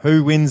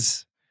 Who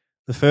wins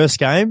the first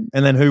game,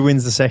 and then who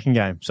wins the second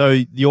game? So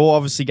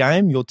your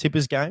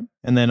Tippers game,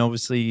 and then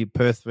obviously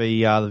Perth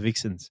v the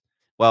Vixens.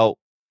 Well,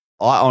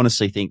 I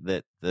honestly think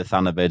that the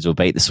Thunderbirds will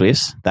beat the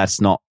Swifts.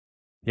 That's not.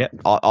 Yeah,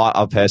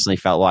 I personally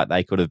felt like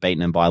they could have beaten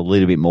them by a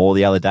little bit more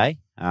the other day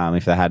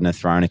if they hadn't have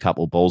thrown a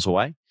couple of balls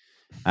away.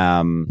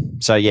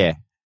 So yeah,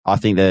 I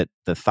think that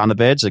the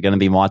Thunderbirds are going to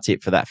be my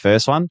tip for that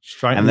first one.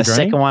 And the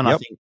second one, I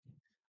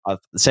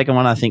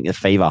think the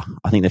Fever.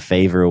 I think the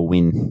Fever will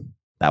win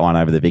that one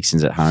over the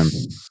Vixens at home.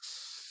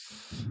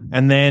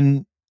 And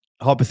then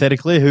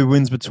hypothetically, who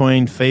wins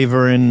between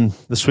Fever and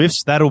the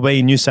Swifts? That'll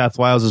be New South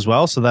Wales as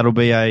well. So that'll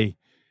be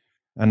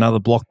another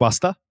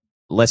blockbuster.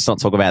 Let's not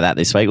talk about that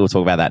this week. We'll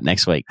talk about that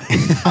next week.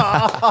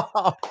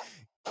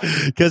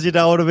 Because you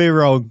don't want to be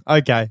wrong.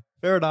 Okay,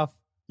 fair enough.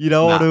 You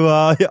don't want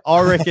to.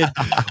 I reckon.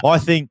 I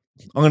think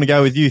I'm going to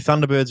go with you.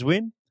 Thunderbirds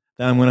win.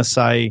 Then I'm going to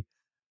say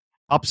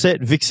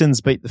upset.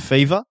 Vixens beat the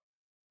Fever.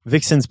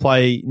 Vixens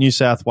play New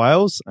South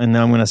Wales, and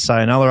then I'm going to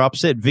say another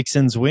upset.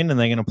 Vixens win, and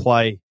they're going to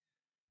play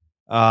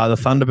the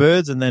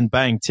Thunderbirds, and then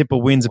bang, Tipper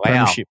wins a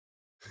premiership.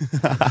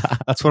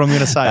 That's what I'm going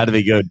to say. That'd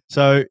be good.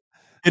 So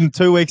in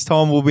 2 weeks'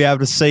 time, we'll be able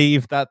to see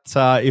if that's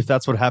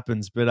what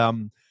happens. But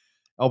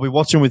I'll be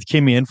watching with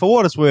Kimmy, and for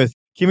what it's worth,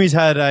 Kimmy's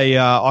had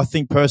I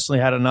think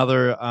personally had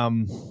another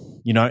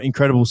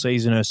incredible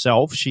season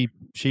herself. She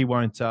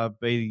won't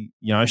be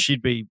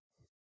she'd be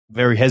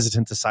very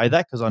hesitant to say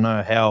that, because I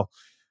know how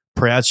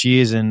proud she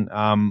is, and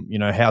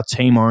how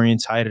team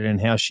orientated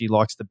and how she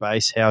likes the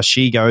base, how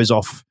she goes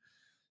off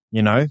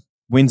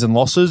wins and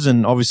losses,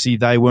 and obviously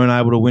they weren't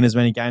able to win as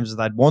many games as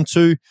they'd want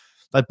to.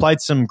 They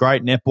played some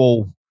great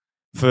netball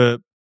for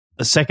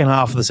the second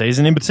half of the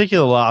season, in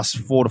particular the last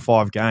 4 to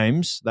 5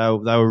 games, they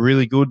were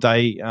really good.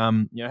 They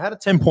had a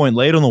 10-point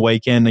lead on the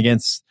weekend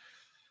against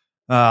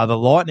the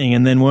Lightning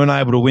and then weren't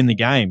able to win the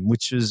game,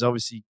 which was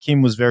obviously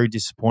Kim was very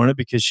disappointed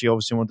because she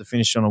obviously wanted to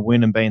finish on a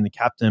win and being the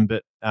captain.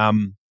 But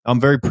I'm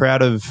always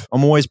proud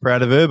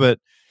of her, but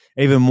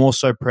even more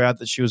so proud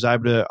that she was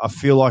able to, I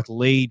feel like,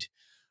 lead.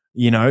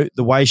 The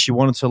way she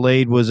wanted to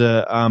lead was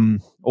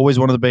always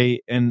wanted to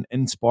be an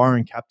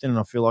inspiring captain, and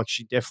I feel like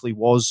she definitely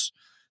was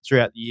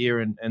throughout the year,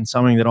 and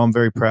something that I'm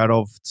very proud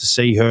of to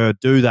see her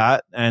do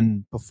that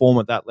and perform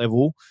at that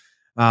level,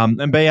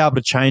 and be able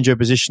to change her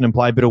position and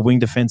play a bit of wing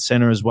defense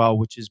center as well,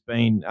 which has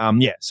been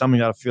something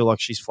that I feel like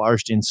she's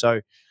flourished in.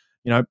 So,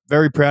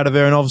 very proud of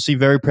her, and obviously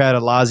very proud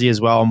of Lazi as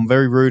well. I'm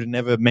very rude to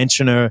never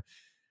mention her.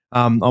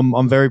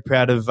 I'm very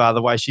proud of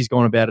the way she's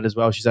gone about it as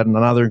well. She's had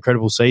another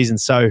incredible season.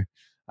 So.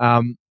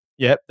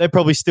 They're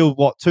probably still,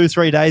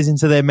 2-3 days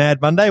into their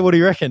Mad Monday. What do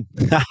you reckon?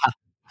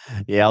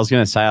 Yeah, I was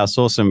going to say I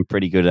saw some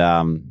pretty good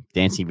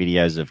dancing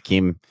videos of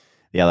Kim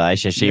the other day.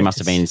 She must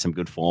have been in some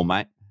good form,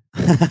 mate.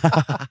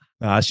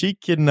 She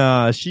can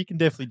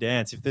definitely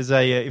dance. If there's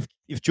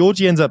if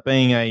Georgie ends up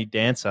being a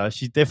dancer,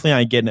 she definitely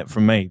ain't getting it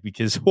from me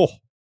because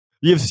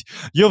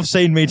you've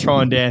seen me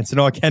try and dance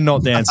and I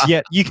cannot dance.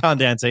 Yet you can't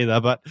dance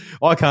either, but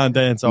I can't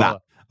dance either. Nah,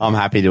 I'm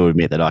happy to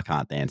admit that I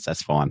can't dance.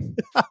 That's fine.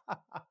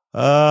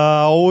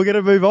 We're going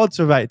to move on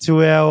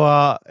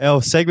to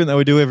our segment that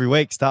we do every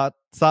week, start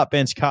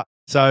bench cut.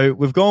 So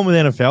we've gone with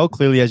NFL,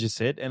 clearly, as you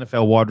said,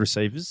 NFL wide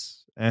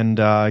receivers. And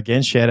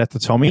again, shout out to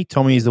Tommy.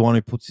 Tommy is the one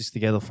who puts this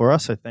together for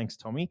us, so thanks,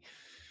 Tommy.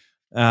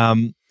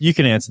 You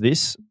can answer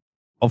this.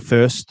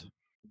 First,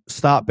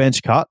 start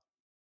bench cut.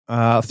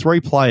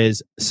 3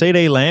 players,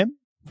 CD Lamb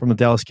from the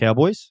Dallas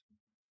Cowboys.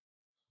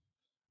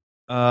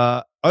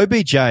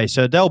 OBJ,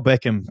 so Odell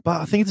Beckham, but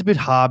I think it's a bit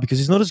hard because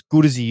he's not as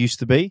good as he used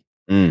to be.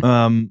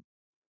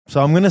 So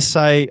I'm going to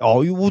say,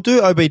 we'll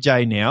do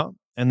OBJ now,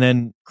 and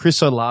then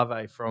Chris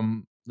Olave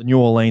from the New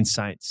Orleans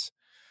Saints.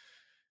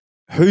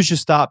 Who's your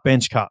start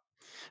bench cut?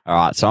 All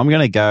right, so I'm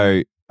going to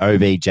go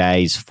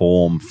OBJ's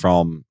form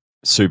from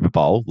Super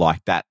Bowl,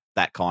 like that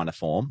kind of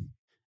form.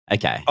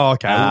 Okay. Oh,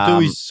 okay. We'll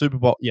do his Super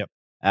Bowl. Yep.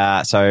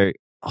 I'm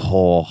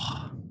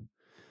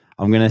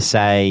going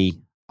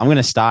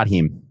to start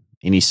him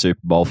in his Super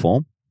Bowl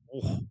form.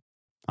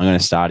 I'm going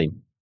to start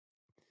him.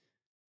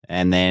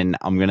 And then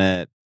I'm going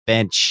to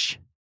bench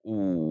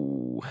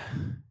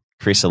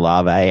Chris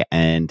Olave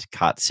and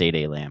cut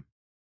CD Lamb.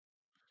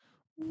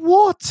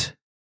 What?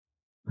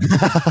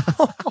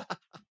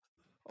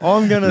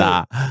 I'm going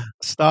to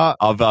start.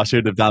 I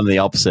should have done the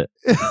opposite.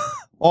 So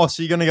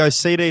you're going to go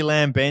CD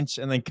Lamb bench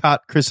and then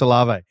cut Chris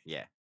Olave?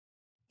 Yeah.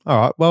 All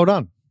right, well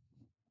done.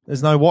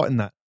 There's no what in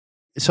that.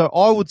 So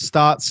I would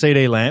start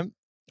CD Lamb.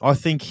 I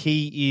think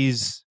he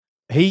is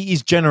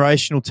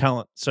generational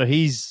talent. So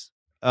he's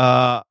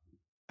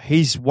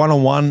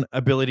one-on-one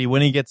ability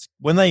when he gets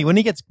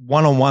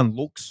one-on-one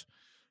looks,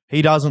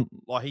 he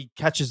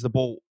catches the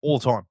ball all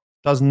the time.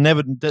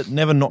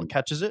 Never not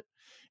catches it,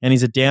 and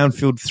he's a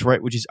downfield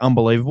threat, which is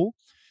unbelievable.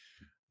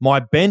 My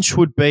bench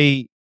would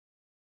be.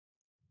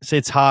 See,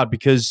 it's hard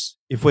because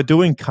if we're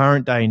doing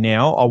current day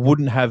now, I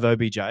wouldn't have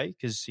OBJ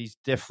because he's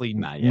definitely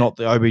not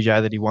the OBJ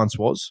that he once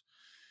was.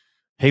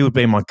 He would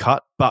be my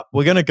cut, but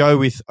we're going to go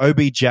with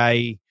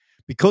OBJ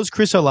because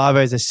Chris Olave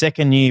is a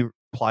second-year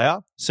player.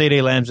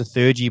 CD Lamb's a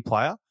third-year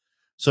player.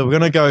 So we're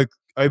going to go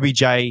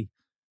OBJ,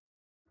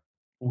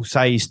 we'll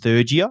say his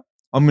third year.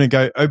 I'm going to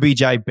go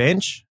OBJ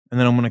bench, and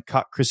then I'm going to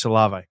cut Chris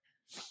Olave.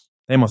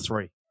 They're my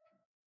 3.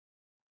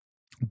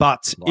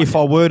 But if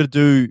I were to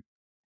do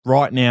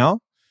right now,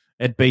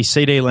 it'd be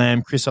CD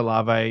Lamb, Chris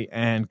Olave,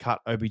 and cut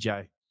OBJ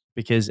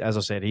because, as I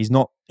said, he's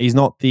not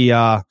the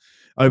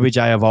OBJ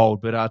of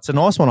old. But it's a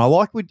nice one. I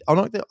like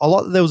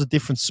that there was a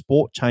different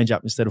sport change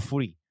up instead of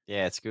footy.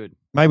 Yeah, it's good.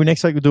 Maybe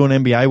next week we'll do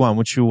an NBA one,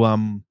 which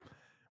will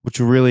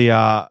really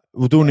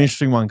we'll do an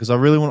interesting one because I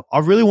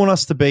really want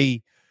us to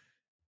be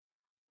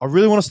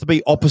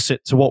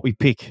opposite to what we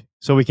pick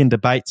so we can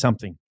debate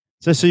something.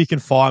 So you can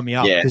fire me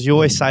up because you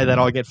always say that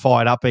I get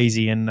fired up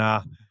easy and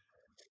I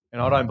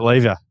don't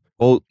believe you.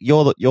 Well,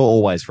 you're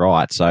always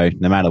right. So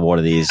no matter what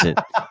it is, and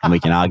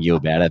we can argue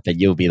about it, but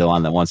you'll be the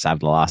one that wants to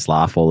have the last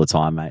laugh all the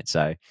time, mate.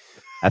 So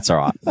that's all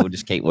right. We'll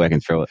just keep working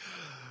through it.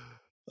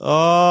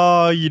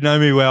 Oh, you know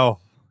me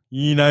well.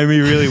 You know me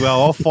really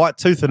well. I'll fight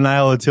tooth and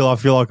nail until I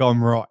feel like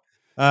I'm right.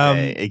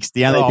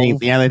 The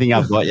only thing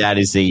I've got yet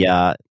is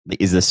the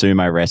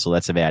sumo wrestle.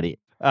 That's about it.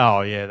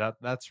 Oh yeah,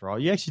 that's right.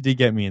 You actually did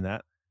get me in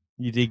that.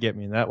 You did get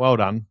me in that. Well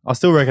done. I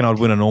still reckon I'd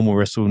win a normal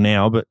wrestle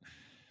now, but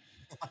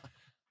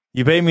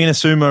you beat me in a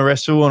sumo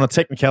wrestle on a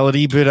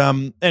technicality. But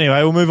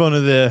anyway, we'll move on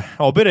to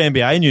a bit of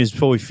NBA news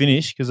before we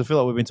finish because I feel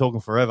like we've been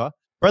talking forever.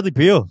 Bradley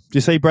Beal. Did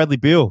you see Bradley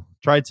Beal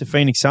trade to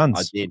Phoenix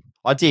Suns?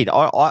 I did.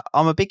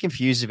 I'm a bit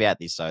confused about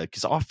this though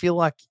because I feel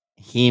like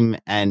him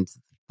and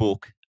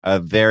Book are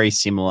very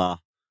similar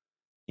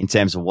in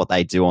terms of what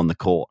they do on the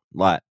court.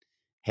 Like,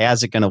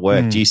 how's it going to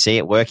work? Do you see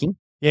it working?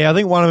 Yeah, I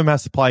think one of them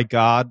has to play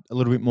guard a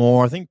little bit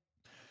more. I think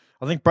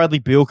Bradley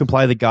Beal can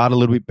play the guard a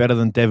little bit better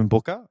than Devin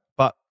Booker.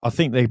 but I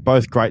think they're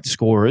both great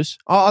scorers.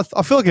 I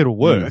feel like it'll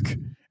work.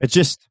 It's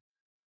just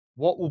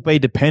what will be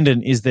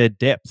dependent is their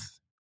depth.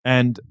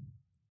 And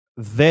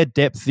their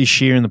depth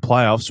this year in the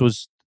playoffs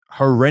was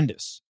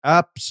horrendous,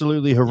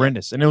 absolutely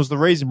horrendous. And it was the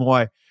reason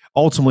why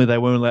ultimately they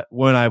weren't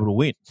able to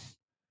win.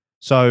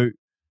 So,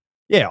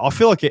 yeah, I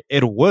feel like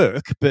it'll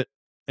work, but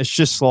it's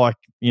just like,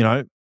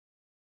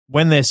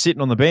 when they're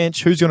sitting on the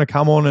bench, who's going to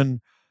come on and,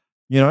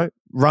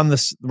 run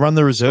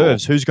the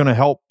reserves? Who's going to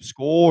help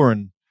score?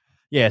 And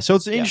yeah, so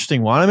it's an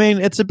interesting one. I mean,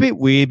 it's a bit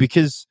weird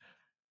because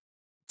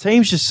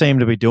teams just seem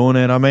to be doing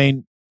it. I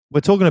mean,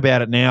 we're talking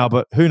about it now,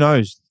 but who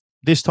knows?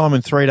 This time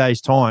in 3 days'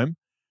 time,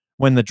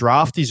 when the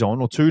draft is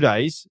on, or 2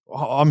 days,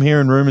 I'm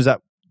hearing rumors that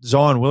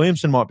Zion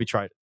Williamson might be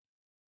traded,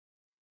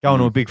 going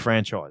to a big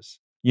franchise.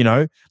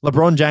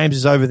 LeBron James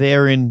is over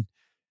there in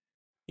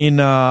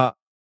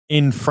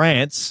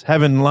France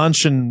having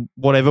lunch and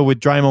whatever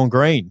with Draymond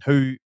Green,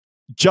 who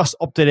just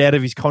opted out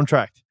of his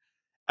contract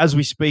as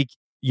we speak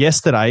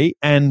yesterday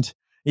and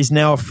is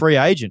now a free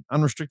agent,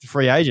 unrestricted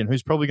free agent,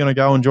 who's probably going to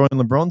go and join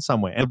LeBron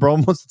somewhere. And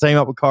LeBron wants to team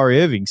up with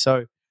Kyrie Irving.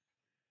 So,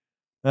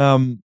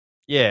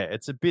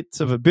 it's a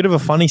bit of a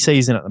funny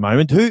season at the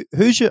moment.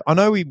 Who's your? I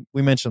know we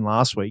mentioned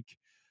last week,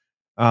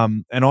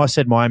 and I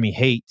said Miami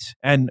Heat,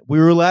 and we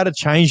were allowed to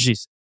change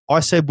this. I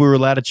said we were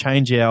allowed to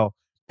change our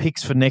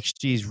picks for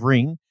next year's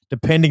ring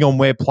depending on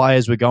where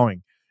players were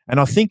going. And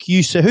I think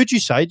you said, who'd you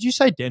say? Did you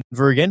say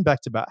Denver again,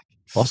 back to back?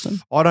 Boston?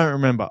 I don't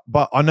remember,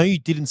 but I know you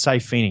didn't say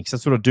Phoenix.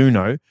 That's what I do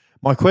know.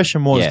 My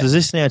question was, does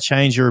this now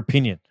change your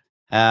opinion?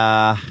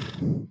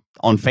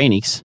 On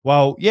Phoenix?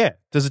 Well, yeah.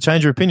 Does it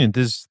change your opinion?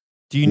 Do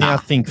you now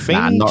think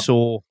Phoenix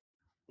or?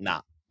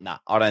 No.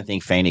 I don't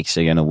think Phoenix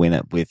are going to win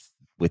it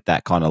with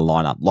that kind of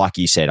lineup. Like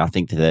you said, I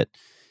think that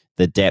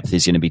the depth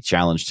is going to be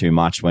challenged too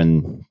much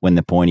when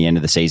the pointy end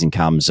of the season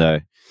comes. So,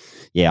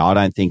 yeah, I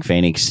don't think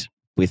Phoenix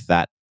with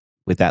that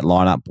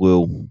lineup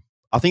will.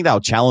 I think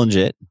they'll challenge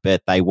it,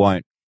 but they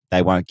won't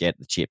get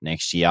the chip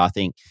next year. I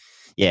think,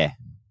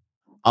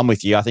 I'm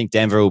with you. I think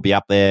Denver will be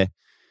up there.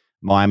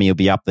 Miami will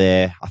be up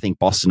there. I think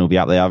Boston will be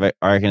up there.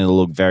 I reckon it'll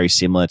look very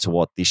similar to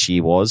what this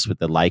year was with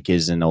the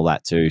Lakers and all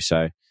that too.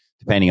 So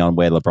depending on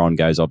where LeBron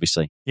goes,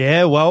 obviously.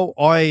 Yeah, well,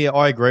 I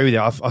agree with you.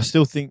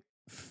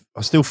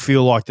 I still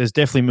feel like there's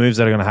definitely moves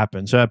that are going to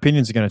happen. So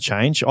opinions are going to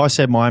change. I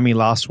said Miami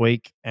last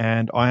week,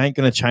 and I ain't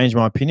going to change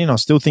my opinion. I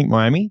still think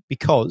Miami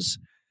because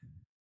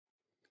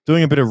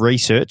doing a bit of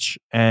research,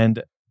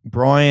 and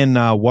Brian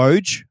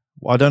Woj,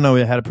 I don't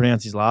know how to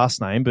pronounce his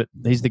last name, but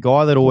he's the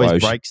guy that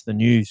always breaks the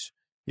news.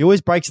 He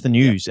always breaks the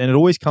news, and it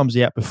always comes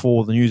out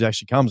before the news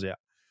actually comes out.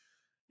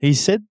 He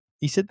said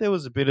there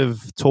was a bit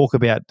of talk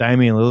about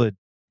Damian Lillard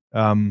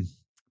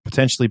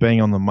potentially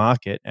being on the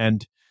market,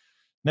 and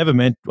we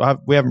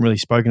haven't really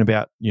spoken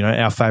about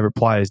our favorite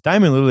players.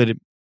 Damian Lillard,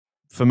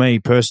 for me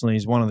personally,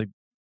 is one of the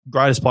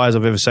greatest players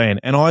I've ever seen,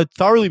 and I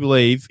thoroughly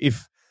believe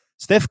if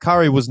Steph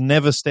Curry was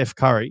never Steph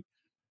Curry,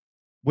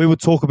 we would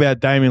talk about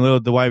Damian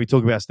Lillard the way we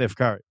talk about Steph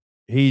Curry.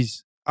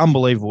 He's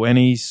unbelievable, and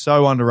he's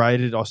so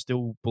underrated. I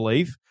still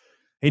believe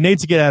he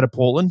needs to get out of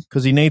Portland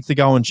because he needs to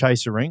go and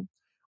chase a ring.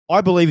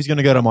 I believe he's going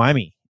to go to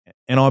Miami,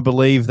 and I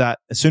believe that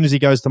as soon as he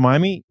goes to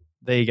Miami,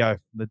 there you go.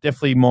 They're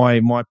definitely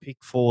my pick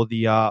for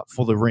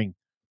the ring.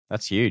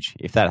 That's huge.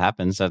 If that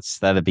happens,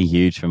 that'd be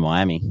huge for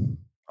Miami.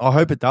 I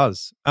hope it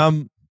does.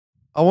 I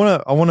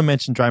want to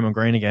mention Draymond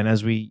Green again,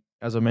 as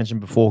I mentioned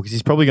before, because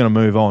he's probably going to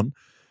move on.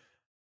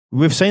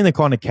 We've seen the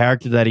kind of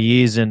character that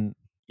he is, and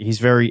he's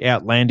very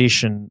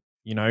outlandish and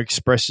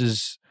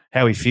expresses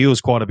how he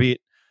feels quite a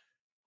bit.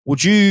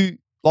 Would you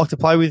like to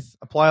play with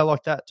a player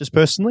like that, just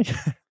personally?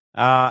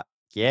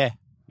 Yeah,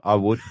 I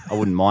would. I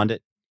wouldn't mind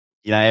it.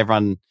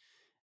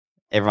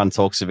 Everyone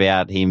talks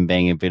about him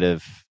being a bit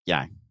of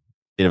a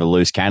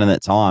loose cannon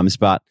at times,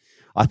 but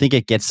I think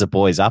it gets the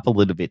boys up a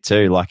little bit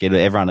too. Like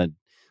everyone would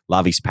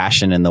love his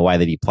passion and the way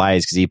that he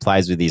plays because he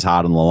plays with his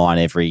heart on the line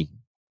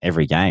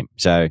every game.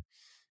 So,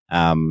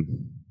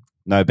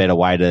 no better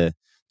way to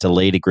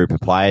lead a group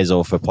of players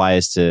or for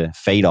players to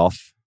feed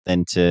off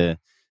than to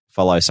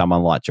follow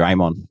someone like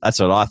Draymond. That's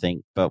what I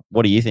think. But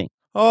what do you think?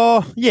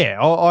 Oh, yeah,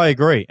 I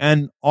agree.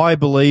 And I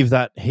believe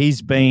that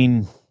he's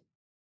been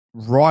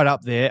right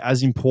up there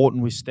as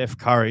important with Steph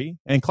Curry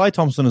and Klay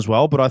Thompson as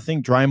well. But I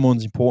think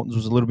Draymond's importance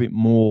was a little bit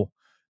more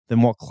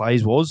than what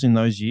Klay's was in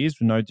those years,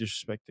 with no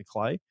disrespect to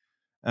Klay.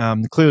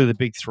 Clearly the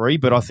big three,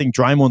 but I think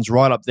Draymond's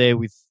right up there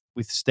with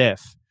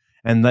Steph.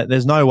 And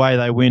there's no way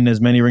they win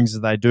as many rings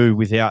as they do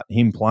without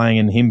him playing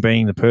and him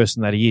being the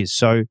person that he is.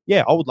 So,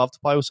 yeah, I would love to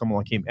play with someone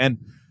like him. And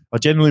I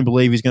genuinely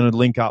believe he's going to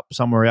link up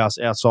somewhere else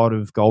outside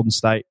of Golden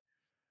State,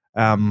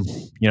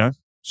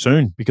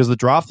 soon, because the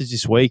draft is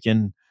this week.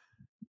 And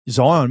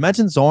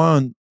imagine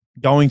Zion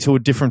going to a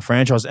different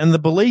franchise. And the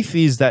belief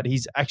is that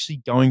he's actually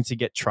going to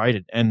get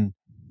traded and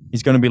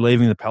he's going to be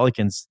leaving the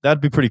Pelicans.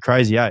 That'd be pretty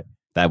crazy, eh?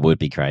 That would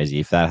be crazy.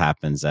 If that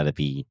happens, that'd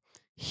be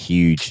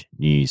huge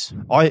news.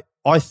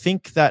 I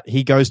think that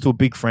he goes to a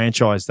big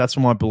franchise. That's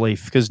my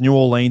belief, because New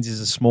Orleans is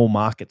a small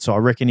market. So I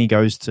reckon he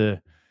goes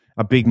to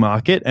a big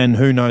market, and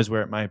who knows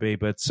where it may be.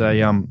 But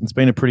it's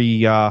been a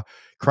pretty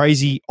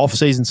crazy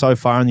off-season so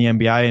far in the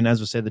NBA. And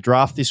as I said, the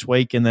draft this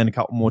week and then a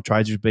couple more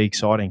trades would be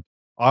exciting.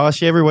 I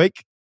ask you every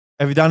week,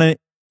 have you done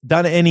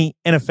any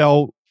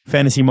NFL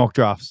fantasy mock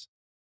drafts?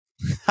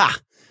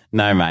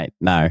 No, mate.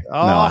 No,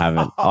 I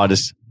haven't. I'll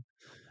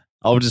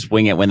just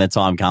wing it when the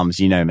time comes.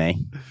 You know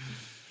me.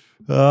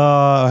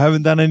 I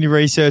haven't done any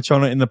research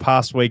on it in the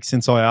past week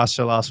since I asked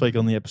you last week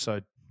on the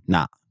episode.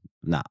 Nah.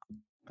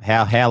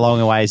 How long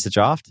away is the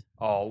draft?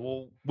 Oh,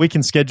 well, we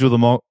can schedule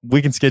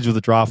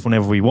the draft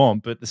whenever we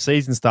want, but the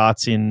season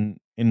starts in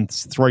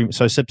 3.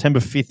 So September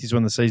 5th is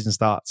when the season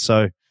starts.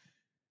 So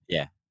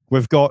yeah,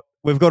 we've got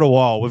a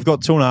while. We've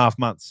got 2.5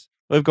 months.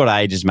 We've got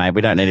ages, mate.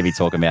 We don't need to be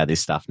talking about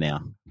this stuff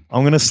now.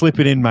 I'm going to slip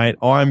it in, mate.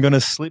 I'm going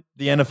to slip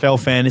the NFL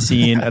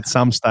fantasy in at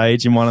some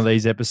stage in one of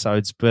these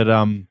episodes. But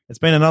it's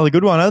been another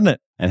good one, hasn't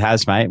it? It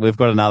has, mate. We've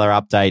got another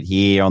update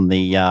here on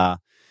the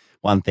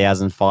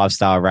 1,000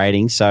 5-star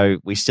rating. So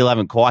we still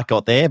haven't quite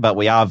got there, but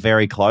we are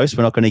very close.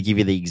 We're not going to give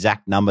you the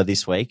exact number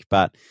this week,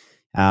 but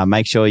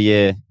make sure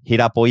you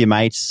hit up all your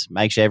mates.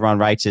 Make sure everyone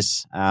rates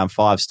us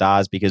 5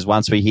 stars, because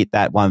once we hit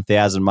that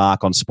 1,000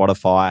 mark on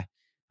Spotify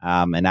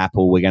and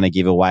Apple, we're going to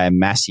give away a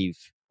massive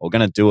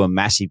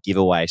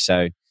giveaway.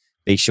 So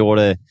be sure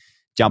to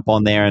jump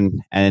on there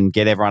and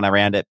get everyone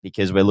around it,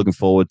 because we're looking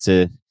forward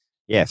to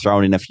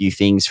throwing in a few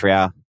things for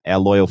our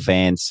loyal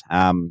fans.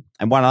 And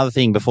one other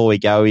thing before we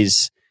go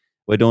is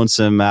we're doing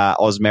some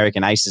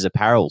American Aces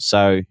apparel.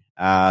 So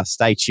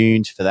stay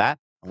tuned for that.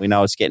 We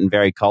know it's getting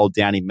very cold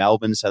down in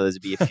Melbourne, so there's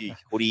be a few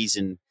hoodies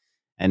and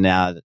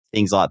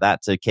things like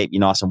that to keep you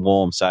nice and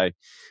warm. So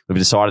we've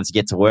decided to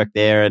get to work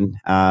there and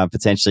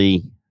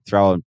potentially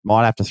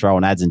might have to throw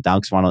an ads and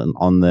dunks one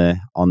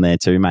on there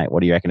too, mate.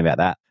 What do you reckon about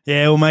that?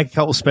 Yeah, we'll make a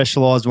couple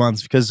specialised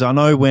ones, because I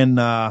know when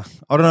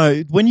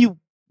you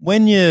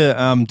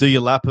do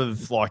your lap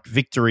of like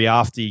victory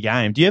after your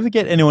game, do you ever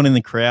get anyone in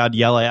the crowd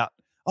yell out,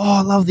 "Oh,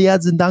 I love the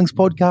Ads and Dunks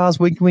podcast.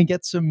 When can we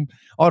get some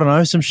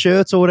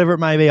shirts or whatever it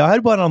may be?" I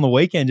had one on the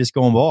weekend just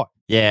gone by.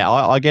 Yeah,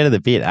 I get it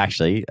a bit,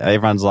 actually.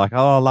 Everyone's like,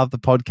 "Oh, I love the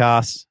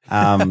podcast."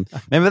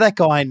 Remember that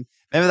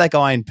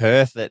guy in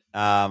Perth that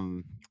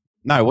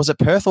no, was it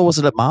Perth or was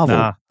it at Marvel?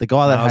 Nah, the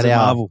guy that had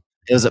Marvel.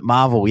 It was at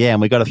Marvel, yeah, and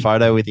we got a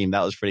photo with him.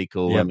 That was pretty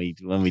cool. Yep.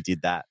 when we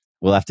did that.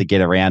 We'll have to get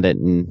around it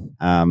and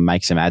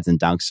make some Ads and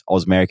Dunks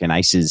American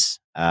Aces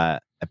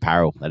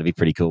apparel. That'd be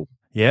pretty cool.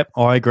 Yep,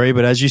 I agree.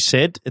 But as you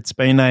said, it's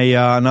been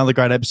another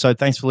great episode.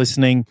 Thanks for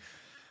listening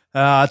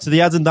to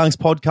the Ads and Dunks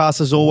podcast.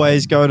 As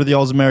always, go to the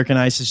American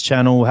Aces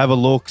channel, have a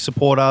look,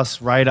 support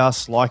us, rate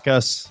us, like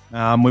us.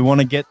 We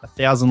want to get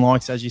 1,000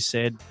 likes, as you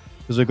said,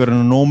 because we've got an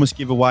enormous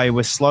giveaway.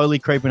 We're slowly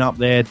creeping up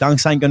there.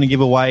 Dunks ain't going to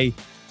give away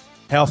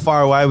how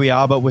far away we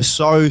are, but we're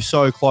so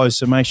close.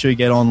 So make sure you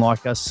get on,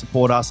 like us,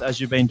 support us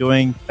as you've been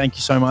doing. Thank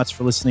you so much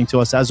for listening to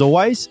us as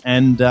always.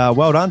 And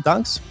well done,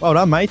 Dunks. Well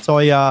done, mate.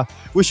 I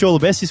wish you all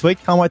the best this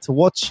week. Can't wait to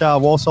watch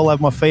whilst I'll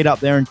have my feet up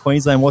there in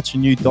Queensland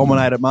watching you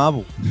dominate at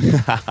Marvel.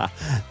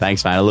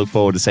 Thanks, mate. I look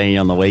forward to seeing you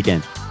on the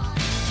weekend.